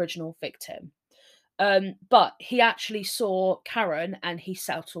his original victim. But he actually saw Karen and he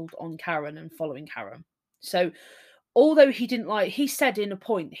settled on Karen and following Karen. So although he said in a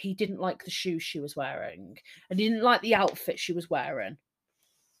point he didn't like the shoes she was wearing and he didn't like the outfit she was wearing.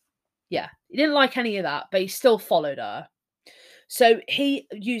 Yeah, he didn't like any of that, but he still followed her. So he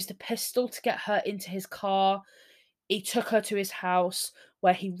used a pistol to get her into his car. He took her to his house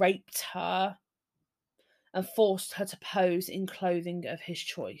where he raped her and forced her to pose in clothing of his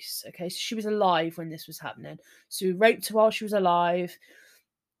choice. Okay, so she was alive when this was happening. So he raped her while she was alive.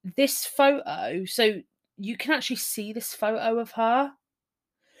 This photo, so you can actually see this photo of her,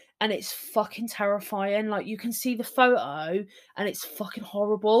 and it's fucking terrifying. Like, you can see the photo and it's fucking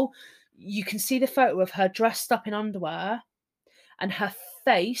horrible. You can see the photo of her dressed up in underwear, and her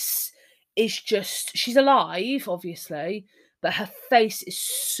face is just, she's alive, obviously, but her face is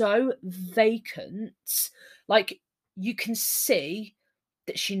so vacant. Like, you can see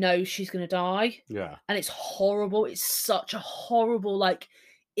that she knows she's going to die. Yeah. And it's horrible. It's such a horrible, like,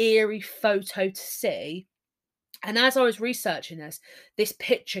 eerie photo to see. And as I was researching this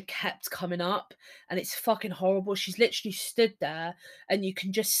picture kept coming up, and it's fucking horrible. She's literally stood there and you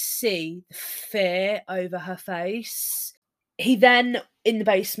can just see the fear over her face. He then, in the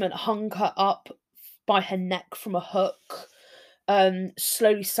basement, hung her up by her neck from a hook,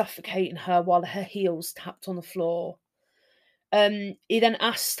 slowly suffocating her while her heels tapped on the floor. He then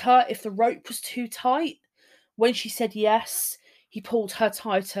asked her if the rope was too tight. When she said yes, he pulled her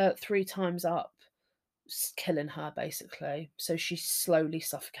tighter 3 times up, killing her, basically. So she slowly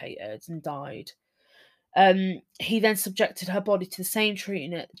suffocated and died. He then subjected her body to the same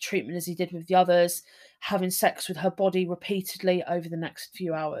treatment as he did with the others, having sex with her body repeatedly over the next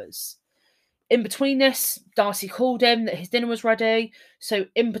few hours. In between this, Darcy called him that his dinner was ready. So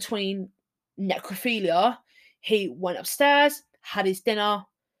in between necrophilia, he went upstairs, had his dinner.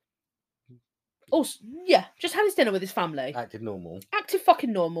 Also, yeah, just had his dinner with his family. Acted normal. Acted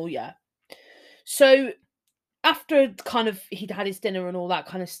fucking normal, yeah. So after kind of he'd had his dinner and all that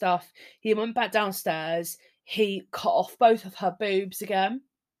kind of stuff, he went back downstairs. He cut off both of her boobs again,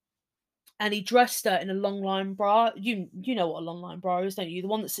 and he dressed her in a long line bra. You know what a long line bra is, don't you? The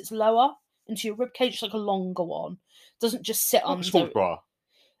one that sits lower into your rib cage, like a longer one. Doesn't just sit Like under. a sports bra.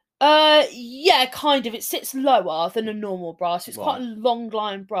 Yeah, kind of. It sits lower than a normal bra, so it's quite a long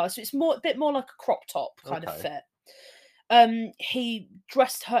line bra. So it's a bit more like a crop top kind of fit. He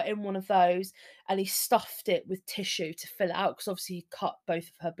dressed her in one of those, and he stuffed it with tissue to fill it out, because obviously he cut both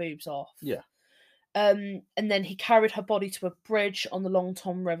of her boobs off. Yeah. And then he carried her body to a bridge on the Long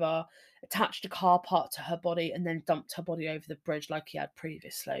Tom River, attached a car part to her body, and then dumped her body over the bridge like he had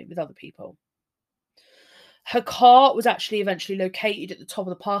previously with other people. Her car was actually eventually located at the top of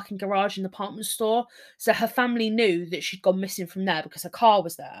the parking garage in the department store, so her family knew that she'd gone missing from there because her car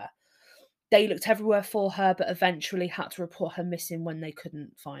was there. They looked everywhere for her, but eventually had to report her missing when they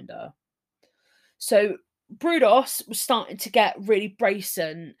couldn't find her. So Brudos was starting to get really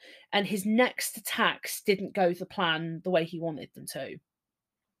brazen, and his next attacks didn't go the plan the way he wanted them to.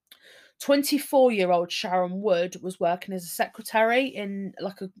 24-year-old Sharon Wood was working as a secretary in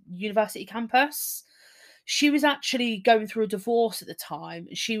like a university campus. She was actually going through a divorce at the time,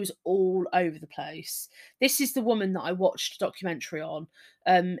 and she was all over the place. This is the woman that I watched a documentary on,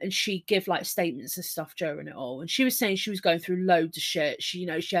 and she gave like statements and stuff during it all. And she was saying she was going through loads of shit. She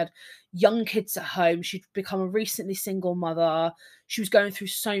had young kids at home. She'd become a recently single mother. She was going through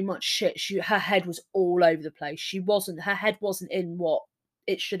so much shit. Her head was all over the place. Her head wasn't in what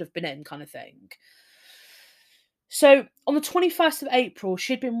it should have been in, kind of thing. So on the 21st of April,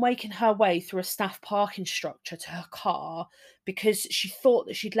 she'd been making her way through a staff parking structure to her car because she thought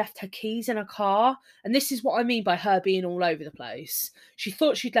that she'd left her keys in her car. And this is what I mean by her being all over the place. She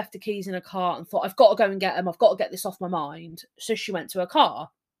thought she'd left the keys in her car and thought, I've got to go and get them. I've got to get this off my mind. So she went to her car.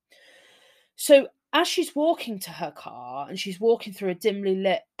 So as she's walking to her car and she's walking through a dimly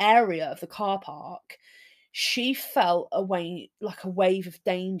lit area of the car park, she felt a wave of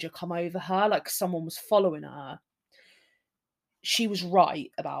danger come over her, like someone was following her. She was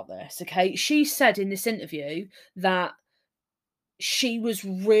right about this, okay? She said in this interview that she was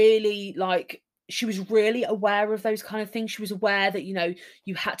really aware of those kind of things. She was aware that,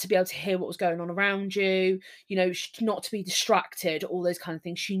 you had to be able to hear what was going on around you, not to be distracted, all those kind of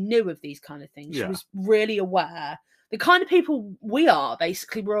things. She knew of these kind of things. Yeah. She was really aware. The kind of people we are,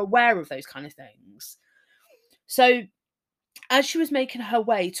 basically, we're aware of those kind of things. So as she was making her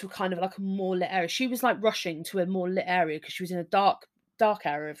way to kind of like a more lit area, she was like rushing to a more lit area because she was in a dark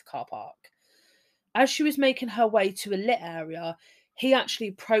area of the car park. As she was making her way to a lit area, he actually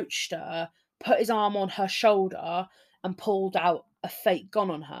approached her, put his arm on her shoulder, and pulled out a fake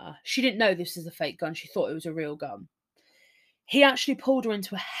gun on her. She didn't know this was a fake gun. She thought it was a real gun. He actually pulled her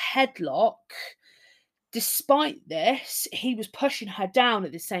into a headlock. Despite this, he was pushing her down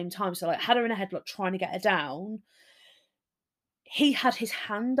at the same time. So, like, had her in a headlock, trying to get her down. He had his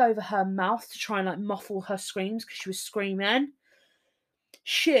hand over her mouth to try and like muffle her screams because she was screaming.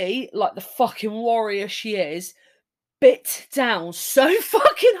 She, like the fucking warrior she is, bit down so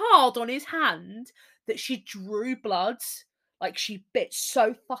fucking hard on his hand that she drew blood. Like, she bit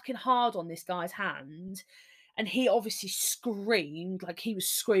so fucking hard on this guy's hand. And he obviously screamed, like he was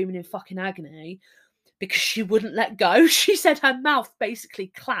screaming in fucking agony because she wouldn't let go. She said her mouth basically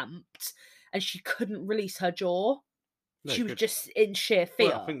clamped and she couldn't release her jaw. No, She was good. just in sheer fear.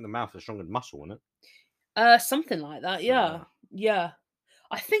 Well, I think the mouth is stronger than muscle, isn't it? Something like that, yeah. Yeah. Yeah.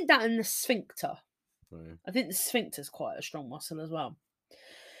 I think that and the sphincter. Yeah. I think the sphincter's quite a strong muscle as well.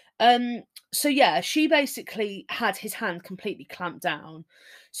 So yeah, she basically had his hand completely clamped down.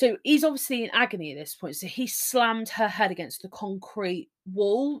 So he's obviously in agony at this point. So he slammed her head against the concrete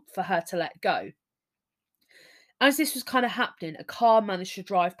wall for her to let go. As this was kind of happening, a car managed to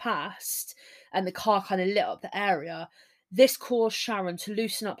drive past and the car kind of lit up the area. This caused Sharon to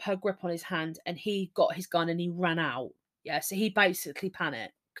loosen up her grip on his hand and he got his gun and he ran out. Yeah, so he basically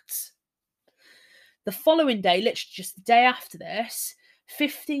panicked. The following day, literally just the day after this,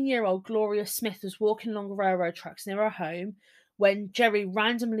 15-year-old Gloria Smith was walking along the railroad tracks near her home when Jerry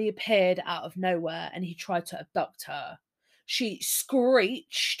randomly appeared out of nowhere and he tried to abduct her. She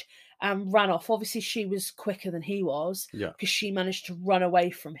screeched and ran off. Obviously, she was quicker than he was because she managed to run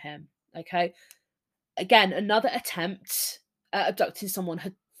away from him. Okay. Again, another attempt at abducting someone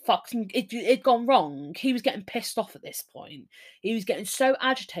had it'd gone wrong. He was getting pissed off at this point. He was getting so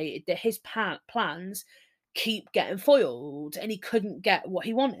agitated that his plans keep getting foiled and he couldn't get what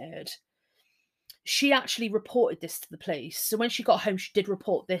he wanted. She actually reported this to the police. So when she got home, she did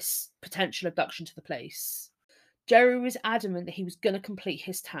report this potential abduction to the police. Jerry was adamant that he was going to complete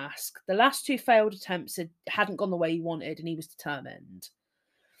his task. The last two failed attempts hadn't gone the way he wanted and he was determined.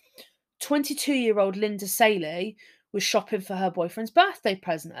 22-year-old Linda Saley was shopping for her boyfriend's birthday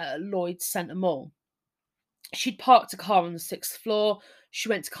present at Lloyd's Centre Mall. She'd parked a car on the 6th floor. She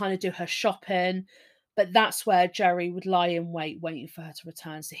went to kind of do her shopping, but that's where Jerry would lie in wait, waiting for her to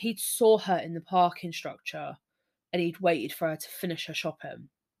return. So he'd saw her in the parking structure and he'd waited for her to finish her shopping.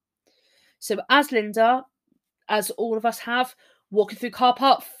 So as Linda, as all of us have, walking through car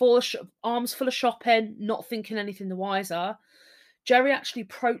park, arms full of shopping, not thinking anything the wiser, Jerry actually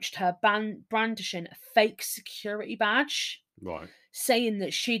approached her brandishing a fake security badge, Right. saying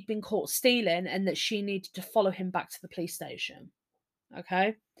that she'd been caught stealing and that she needed to follow him back to the police station.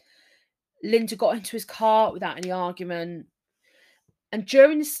 Okay. Linda got into his car without any argument. And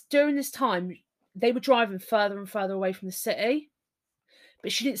during this time, they were driving further and further away from the city.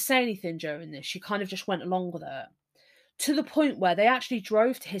 But she didn't say anything during this. She kind of just went along with it. To the point where they actually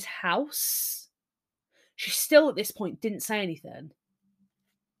drove to his house. She still, at this point, didn't say anything.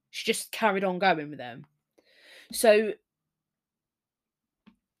 She just carried on going with him. So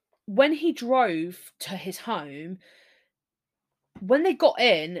when he drove to his home, when they got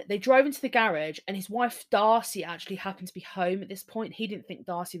in, they drove into the garage and his wife Darcy actually happened to be home at this point. He didn't think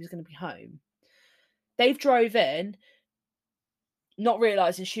Darcy was going to be home. They drove in, not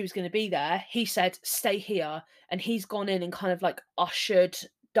realising she was going to be there. He said, stay here. And he's gone in and kind of like ushered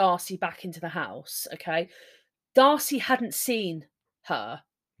Darcy back into the house. Okay. Darcy hadn't seen her.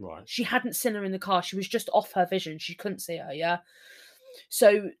 Right. She hadn't seen her in the car. She was just off her vision. She couldn't see her, yeah?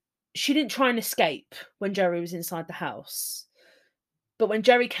 So she didn't try and escape when Jerry was inside the house. But when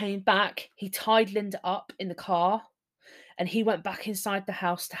Jerry came back, he tied Linda up in the car and he went back inside the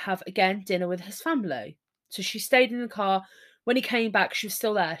house to have, again, dinner with his family. So she stayed in the car. When he came back, she was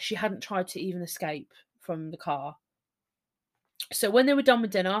still there. She hadn't tried to even escape from the car. So when they were done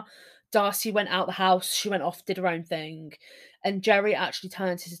with dinner, Darcy went out the house. She went off, did her own thing. And Jerry actually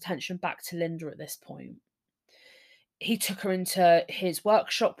turned his attention back to Linda at this point. He took her into his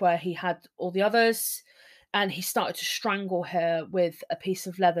workshop where he had all the others, and he started to strangle her with a piece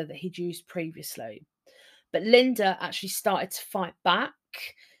of leather that he'd used previously. But Linda actually started to fight back,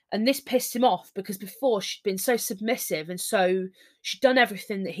 and this pissed him off because before she'd been so submissive and so she'd done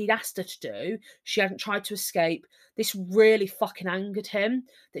everything that he'd asked her to do. She hadn't tried to escape. This really fucking angered him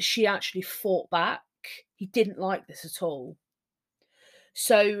that she actually fought back. He didn't like this at all.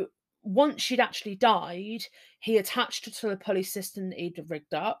 So once she'd actually died, he attached her to the pulley system that he'd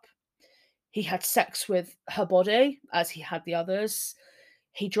rigged up. He had sex with her body, as he had the others.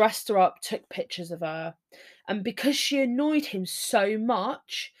 He dressed her up, took pictures of her. And because she annoyed him so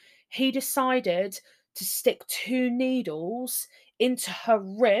much, he decided to stick 2 needles into her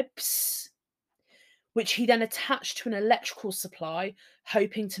ribs, which he then attached to an electrical supply,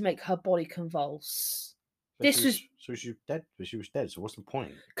 hoping to make her body convulse. This was so she was dead. She was dead. So what's the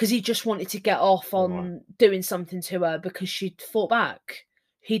point? because he just wanted to get off on Right. doing something to her because she'd fought back.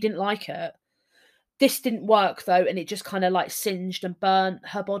 He didn't like it. This didn't work though, and it just kind of like singed and burnt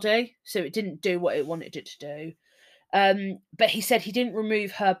her body, so it didn't do what it wanted it to do. But he said he didn't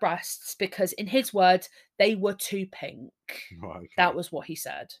remove her breasts because, in his words, they were too pink. Right. Okay. That was what he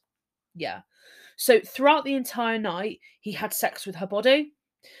said. Yeah. So throughout the entire night, he had sex with her body.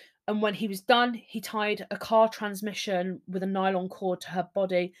 And when he was done, he tied a car transmission with a nylon cord to her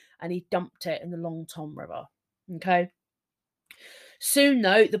body and he dumped it in the Long Tom River. Okay. Soon,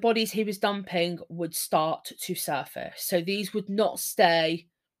 though, the bodies he was dumping would start to surface. So these would not stay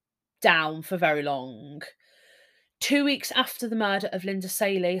down for very long. 2 weeks after the murder of Linda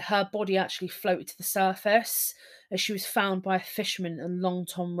Saley, her body actually floated to the surface as she was found by a fisherman in the Long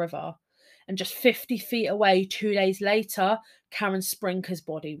Tom River. And just 50 feet away, 2 days later, Karen Sprinker's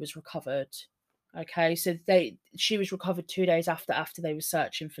body was recovered. Okay, so she was recovered 2 days after they were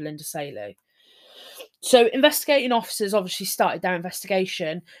searching for Linda Saley. So investigating officers obviously started their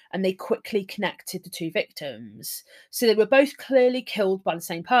investigation and they quickly connected the two victims. So they were both clearly killed by the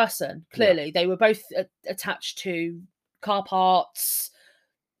same person. Clearly, they were both attached to car parts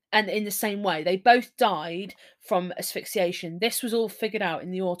and in the same way. They both died from asphyxiation. This was all figured out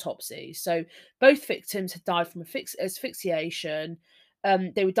in the autopsy. So both victims had died from asphyxiation.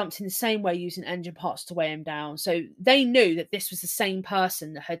 They were dumped in the same way using engine parts to weigh them down. So they knew that this was the same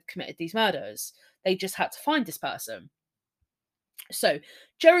person that had committed these murders. They just had to find this person. So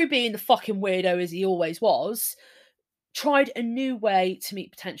Jerry, being the fucking weirdo as he always was, tried a new way to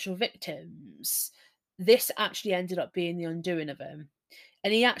meet potential victims. This actually ended up being the undoing of him.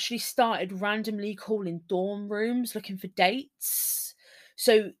 And he actually started randomly calling dorm rooms looking for dates.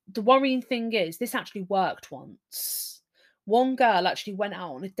 So the worrying thing is, this actually worked once. One girl actually went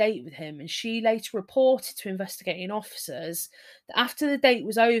out on a date with him, and she later reported to investigating officers that after the date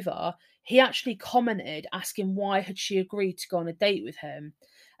was over, he actually commented asking why had she agreed to go on a date with him,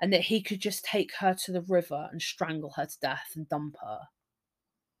 and that he could just take her to the river and strangle her to death and dump her.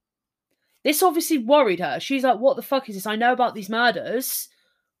 This obviously worried her. She's like, what the fuck is this? I know about these murders.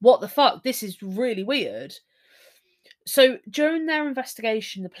 What the fuck? This is really weird. So during their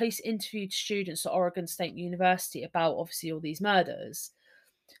investigation, the police interviewed students at Oregon State University about obviously all these murders.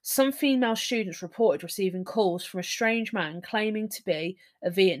 Some female students reported receiving calls from a strange man claiming to be a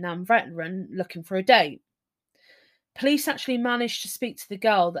Vietnam veteran looking for a date. Police actually managed to speak to the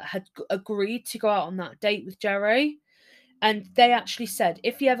girl that had agreed to go out on that date with Jerry. And they actually said,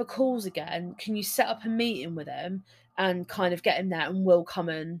 if he ever calls again, can you set up a meeting with him and kind of get him there, and we'll come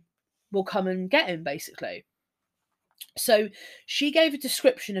and get him, basically. So she gave a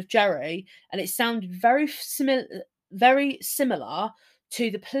description of Jerry, and it sounded very similar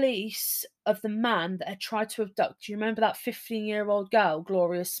to the police of the man that had tried to abduct. Do you remember that 15-year-old girl,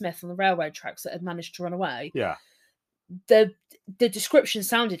 Gloria Smith, on the railway tracks that had managed to run away? Yeah. The description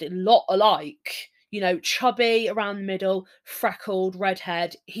sounded a lot alike. You know, chubby around the middle, freckled,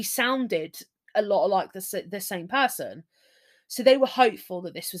 redhead. He sounded a lot like the same person. So they were hopeful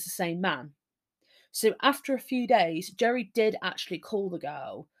that this was the same man. So after a few days, Jerry did actually call the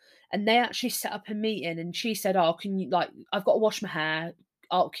girl, and they actually set up a meeting, and she said, oh, can you, like, I've got to wash my hair.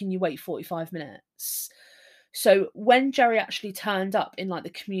 Oh, can you wait 45 minutes? So when Jerry actually turned up in like the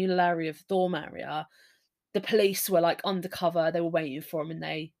communal area of the dorm area, the police were like undercover. They were waiting for him, and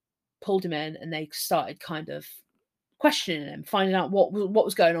they pulled him in, and they started kind of questioning him, finding out what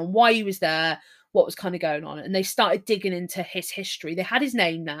was going on, why he was there, what was kind of going on. And they started digging into his history. They had his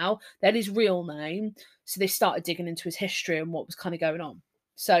name now, they had his real name. So they started digging into his history and what was kind of going on.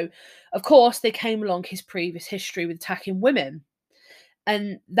 So, of course, they came along his previous history with attacking women.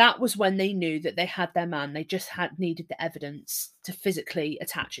 And that was when they knew that they had their man. They just needed the evidence to physically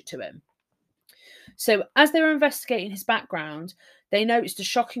attach it to him. So as they were investigating his background, they noticed a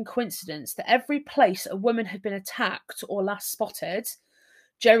shocking coincidence that every place a woman had been attacked or last spotted,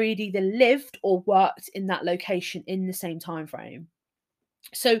 Jerry had either lived or worked in that location in the same time frame.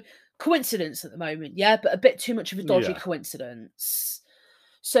 So coincidence at the moment, yeah, but a bit too much of a dodgy coincidence.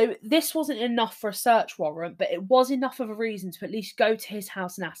 So this wasn't enough for a search warrant, but it was enough of a reason to at least go to his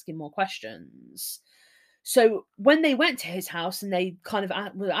house and ask him more questions. So when they went to his house and they kind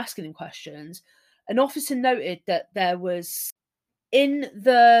of were asking him questions, an officer noted that there was in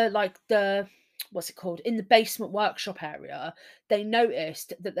the what's it called, in the basement workshop area, they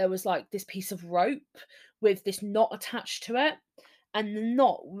noticed that there was like this piece of rope with this knot attached to it, and the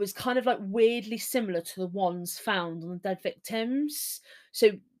knot was kind of like weirdly similar to the ones found on the dead victims.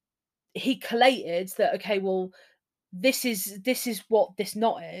 So he collated that, okay, well, this is what this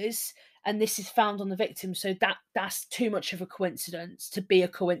knot is, and this is found on the victim. So that's too much of a coincidence to be a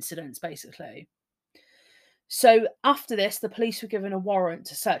coincidence, basically. So after this, the police were given a warrant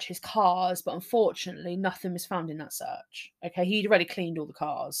to search his cars, but unfortunately, nothing was found in that search. Okay, he'd already cleaned all the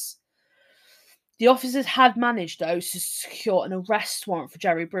cars. The officers had managed, though, to secure an arrest warrant for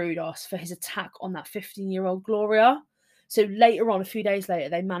Jerry Brudos for his attack on that 15-year-old Gloria. So later on, a few days later,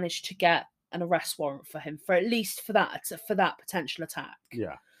 they managed to get an arrest warrant for him, for at least for that potential attack.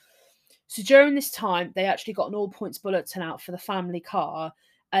 Yeah. So during this time, they actually got an all-points bulletin out for the family car,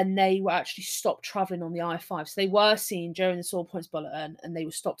 and they were actually stopped travelling on the I-5. So they were seen during this all-points bulletin, and they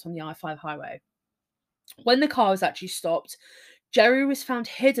were stopped on the I-5 highway. When the car was actually stopped, Jerry was found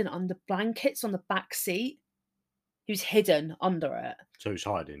hidden under blankets on the back seat. He was hidden under it. So he's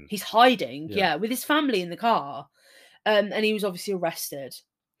hiding. He's hiding, yeah, with his family in the car. And he was obviously arrested.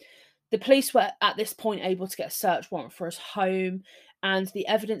 The police were at this point able to get a search warrant for his home, and the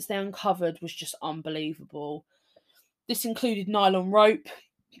evidence they uncovered was just unbelievable. This included nylon rope,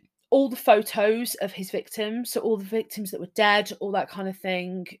 all the photos of his victims, so all the victims that were dead, all that kind of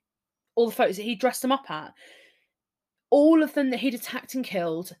thing, all the photos that he dressed them up at. All of them that he'd attacked and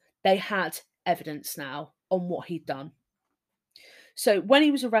killed, they had evidence now on what he'd done. So when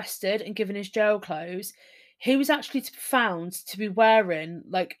he was arrested and given his jail clothes, he was actually found to be wearing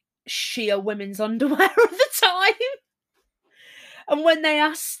like Shia women's underwear at the time. And when they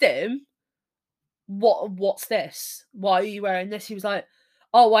asked him, what's this? Why are you wearing this? He was like,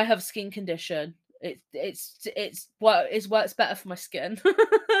 oh, I have a skin condition. It works better for my skin.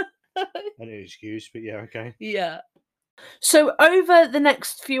 An excuse, but yeah, okay. Yeah. So over the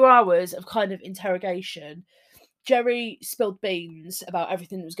next few hours of kind of interrogation, Jerry spilled beans about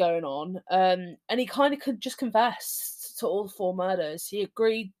everything that was going on, and he kind of just confessed to all 4 murders. He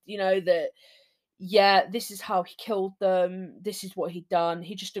agreed, that, yeah, this is how he killed them, this is what he'd done.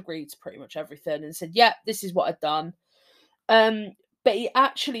 He just agreed to pretty much everything and said, yeah, this is what I'd done. But he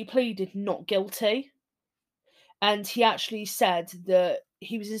actually pleaded not guilty, and he actually said that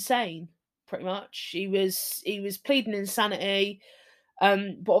he was insane. Pretty much, he was pleading insanity,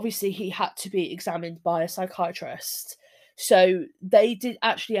 but obviously he had to be examined by a psychiatrist. So they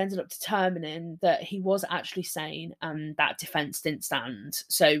ended up determining that he was actually sane, and that defense didn't stand.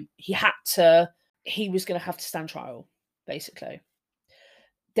 So he was going to have to stand trial, basically.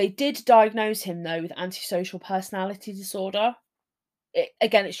 They did diagnose him though with antisocial personality disorder.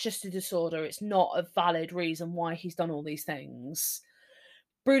 It's just a disorder. It's not a valid reason why he's done all these things.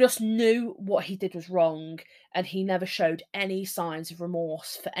 Brudos knew what he did was wrong, and he never showed any signs of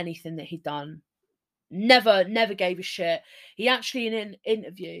remorse for anything that he'd done. Never gave a shit. He actually, in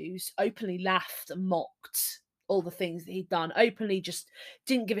interviews, openly laughed and mocked all the things that he'd done. Openly just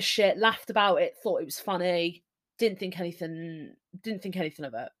didn't give a shit, laughed about it, thought it was funny, didn't think anything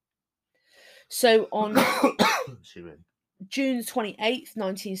of it. So on June 28th,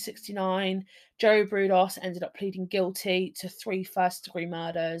 1969, Jerry Brudos ended up pleading guilty to 3 first-degree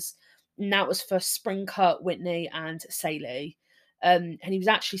murders, and that was for Springcutt, Whitney, and Saley. And he was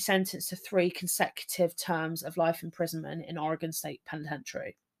actually sentenced to 3 consecutive terms of life imprisonment in Oregon State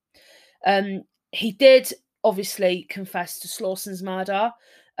Penitentiary. He did obviously confess to Slauson's murder,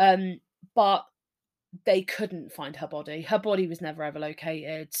 but they couldn't find her body. Her body was never ever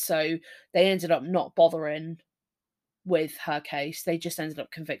located, so they ended up not bothering with her case. They just ended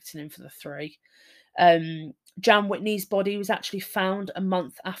up convicting him for the 3. Jan Whitney's body was actually found a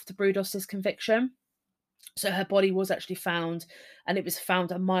month after Brudos' conviction. So her body was actually found, and it was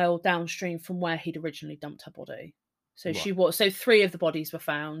found a mile downstream from where he'd originally dumped her body. So Right. So 3 of the bodies were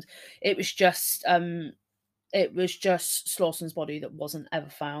found. It was just Slauson's body that wasn't ever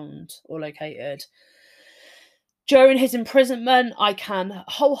found or located. During his imprisonment, I can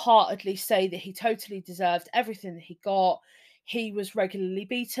wholeheartedly say that he totally deserved everything that he got. He was regularly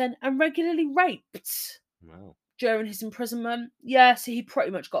beaten and regularly raped. Wow. During his imprisonment. Yeah, so he pretty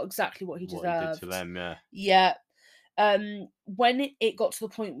much got exactly what he deserved. What he did to them, yeah. Yeah. When it got to the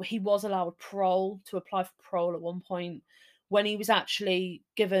point where he was allowed parole, to apply for parole at one point, when he was actually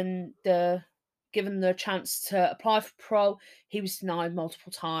given the chance to apply for parole, he was denied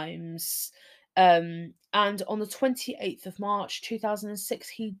multiple times. And on the 28th of March 2006,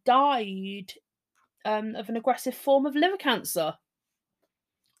 he died of an aggressive form of liver cancer.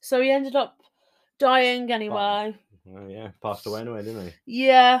 So he ended up dying anyway. Well, yeah, passed away anyway, didn't he?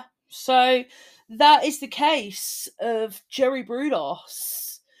 Yeah. So that is the case of Jerry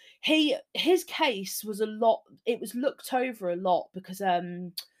Brudos. His case was it was looked over a lot because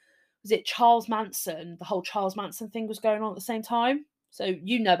was it Charles Manson? The whole Charles Manson thing was going on at the same time. So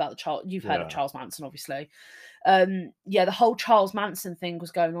you know about you've heard of Yeah. Charles Manson, obviously. Yeah, the whole Charles Manson thing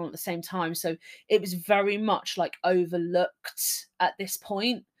was going on at the same time, so it was very much like overlooked at this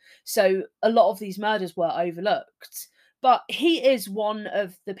point. So a lot of these murders were overlooked, but he is one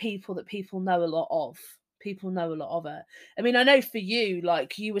of the people that people know a lot of. People know a lot of it. I mean, I know for you,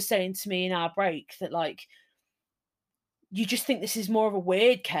 like you were saying to me in our break that like you just think this is more of a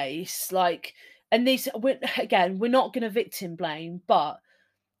weird case, like, and again, we're not going to victim blame, but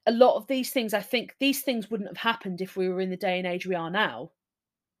a lot of these things, I think these things wouldn't have happened if we were in the day and age we are now.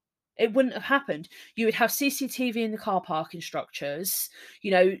 It wouldn't have happened. You would have CCTV in the car parking structures.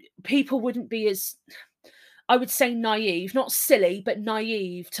 You know, people wouldn't be as, I would say, naive, not silly, but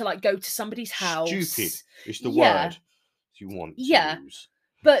naive to like go to somebody's house. Stupid is the Yeah, word you want to yeah. use.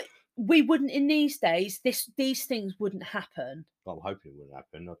 But we wouldn't in these days. These things wouldn't happen. I'm hoping it wouldn't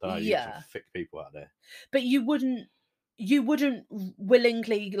happen. I don't know. You got some Yeah, thick people out there. but you wouldn't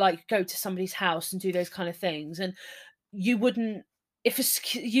willingly like go to somebody's house and do those kind of things, and you wouldn't if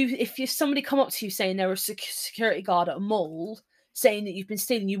somebody come up to you saying they're a security guard at a mall saying that you've been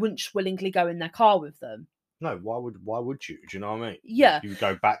stealing, you wouldn't just willingly go in their car with them. No, why would you? Do you know what I mean? Yeah. You would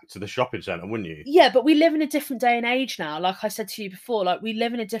go back to the shopping centre, wouldn't you? Yeah, but we live in a different day and age now. Like I said to you before, like we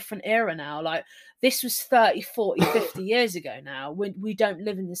live in a different era now. Like this was 30, 40, 50 years ago now. We don't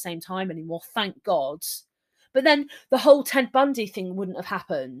live in the same time anymore, thank God. But then the whole Ted Bundy thing wouldn't have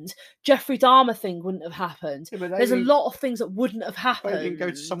happened. Jeffrey Dahmer thing wouldn't have happened. Yeah, There's a lot of things that wouldn't have happened. They didn't go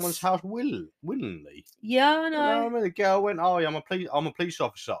to someone's house willingly. Yeah, I know. You know what I mean? The girl went, "Oh, yeah, I'm a police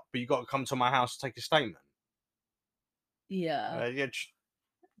officer, but you got to come to my house to take a statement." Yeah. Yeah,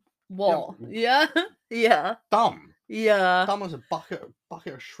 What? Yeah. Yeah. dumb. Yeah. Dumb as a bucket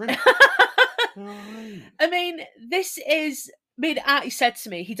of shrimp. You know what I mean? I mean, Artie said to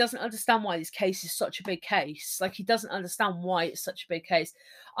me, he doesn't understand why this case is such a big case. Like, he doesn't understand why it's such a big case.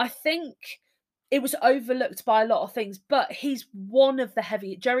 I think it was overlooked by a lot of things, but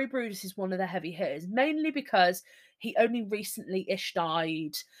Jerry Brudos is one of the heavy hitters, mainly because he only recently-ish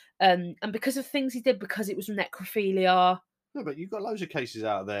died, and because of things he did, because it was necrophilia. No, but you've got loads of cases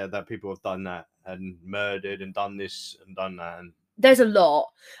out there that people have done that and murdered and done this and done that. And there's a lot.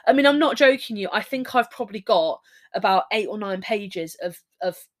 I mean, I'm not joking you. I think I've probably got about 8 or 9 pages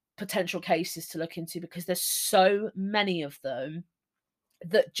of potential cases to look into, because there's so many of them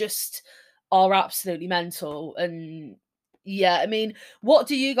that just are absolutely mental. And yeah, I mean, what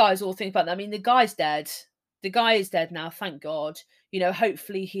do you guys all think about that? I mean, the guy's dead. The guy is dead now, thank God. You know,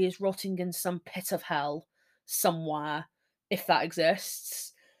 hopefully he is rotting in some pit of hell somewhere, if that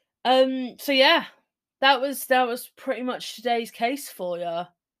exists. So yeah, that was pretty much today's case for you.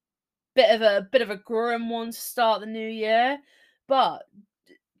 Bit of a grim one to start the new year, but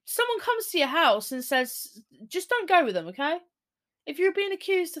someone comes to your house and says, just don't go with them, okay? If you're being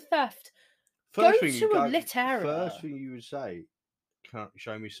accused of theft, go to a lit area. First thing you would say, "Can't you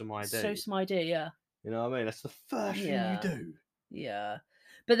show me some ID?" Show some ID, yeah. You know what I mean? That's the first thing you do. Yeah.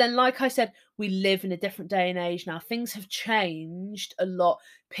 But then, like I said, we live in a different day and age now. Things have changed a lot.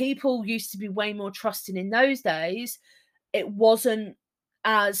 People used to be way more trusting in those days. It wasn't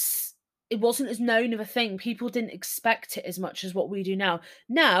as known of a thing. People didn't expect it as much as what we do now.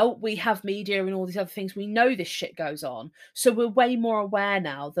 Now we have media and all these other things. We know this shit goes on. So we're way more aware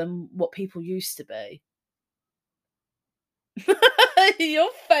now than what people used to be. Your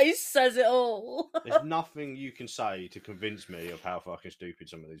face says it all. There's nothing you can say to convince me of how fucking stupid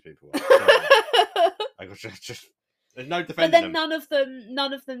some of these people are. I just there's no defending them. But then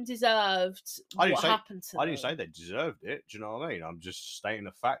none of them deserved what happened to them. I didn't say they deserved it. Do you know what I mean? I'm just stating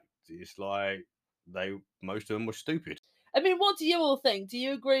the fact. It's like most of them were stupid. I mean, what do you all think? Do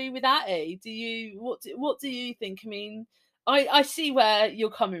you agree with Atty? What do you think? I mean, I see where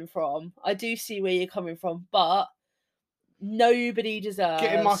you're coming from. I do see where you're coming from, but nobody deserves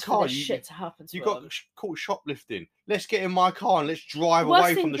get in my car. Shit to happen to you them. got caught shoplifting. Let's get in my car and let's drive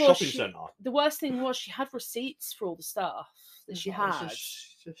away from the shopping centre. The worst thing was she had receipts for all the stuff that she had.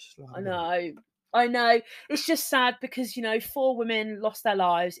 Just like I know. It's just sad because, you know, 4 women lost their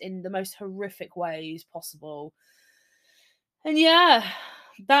lives in the most horrific ways possible. And yeah,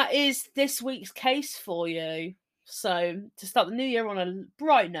 that is this week's case for you. So, to start the new year on a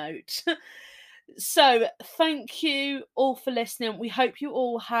bright note. So, thank you all for listening. We hope you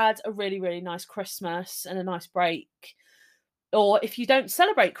all had a really, really nice Christmas and a nice break. Or if you don't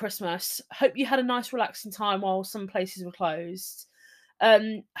celebrate Christmas, hope you had a nice relaxing time while some places were closed.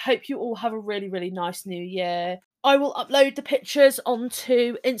 Hope you all have a really, really nice new year. I will upload the pictures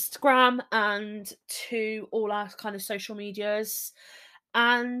onto Instagram and to all our kind of social medias.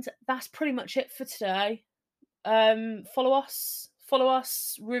 And that's pretty much it for today. Follow us. follow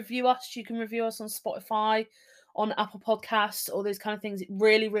us, review us. You can review us on Spotify, on Apple Podcasts, all those kind of things. It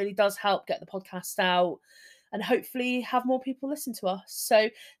really, really does help get the podcast out and hopefully have more people listen to us. So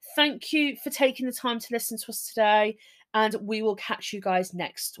thank you for taking the time to listen to us today, and we will catch you guys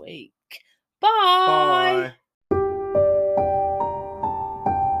next week. Bye. Bye.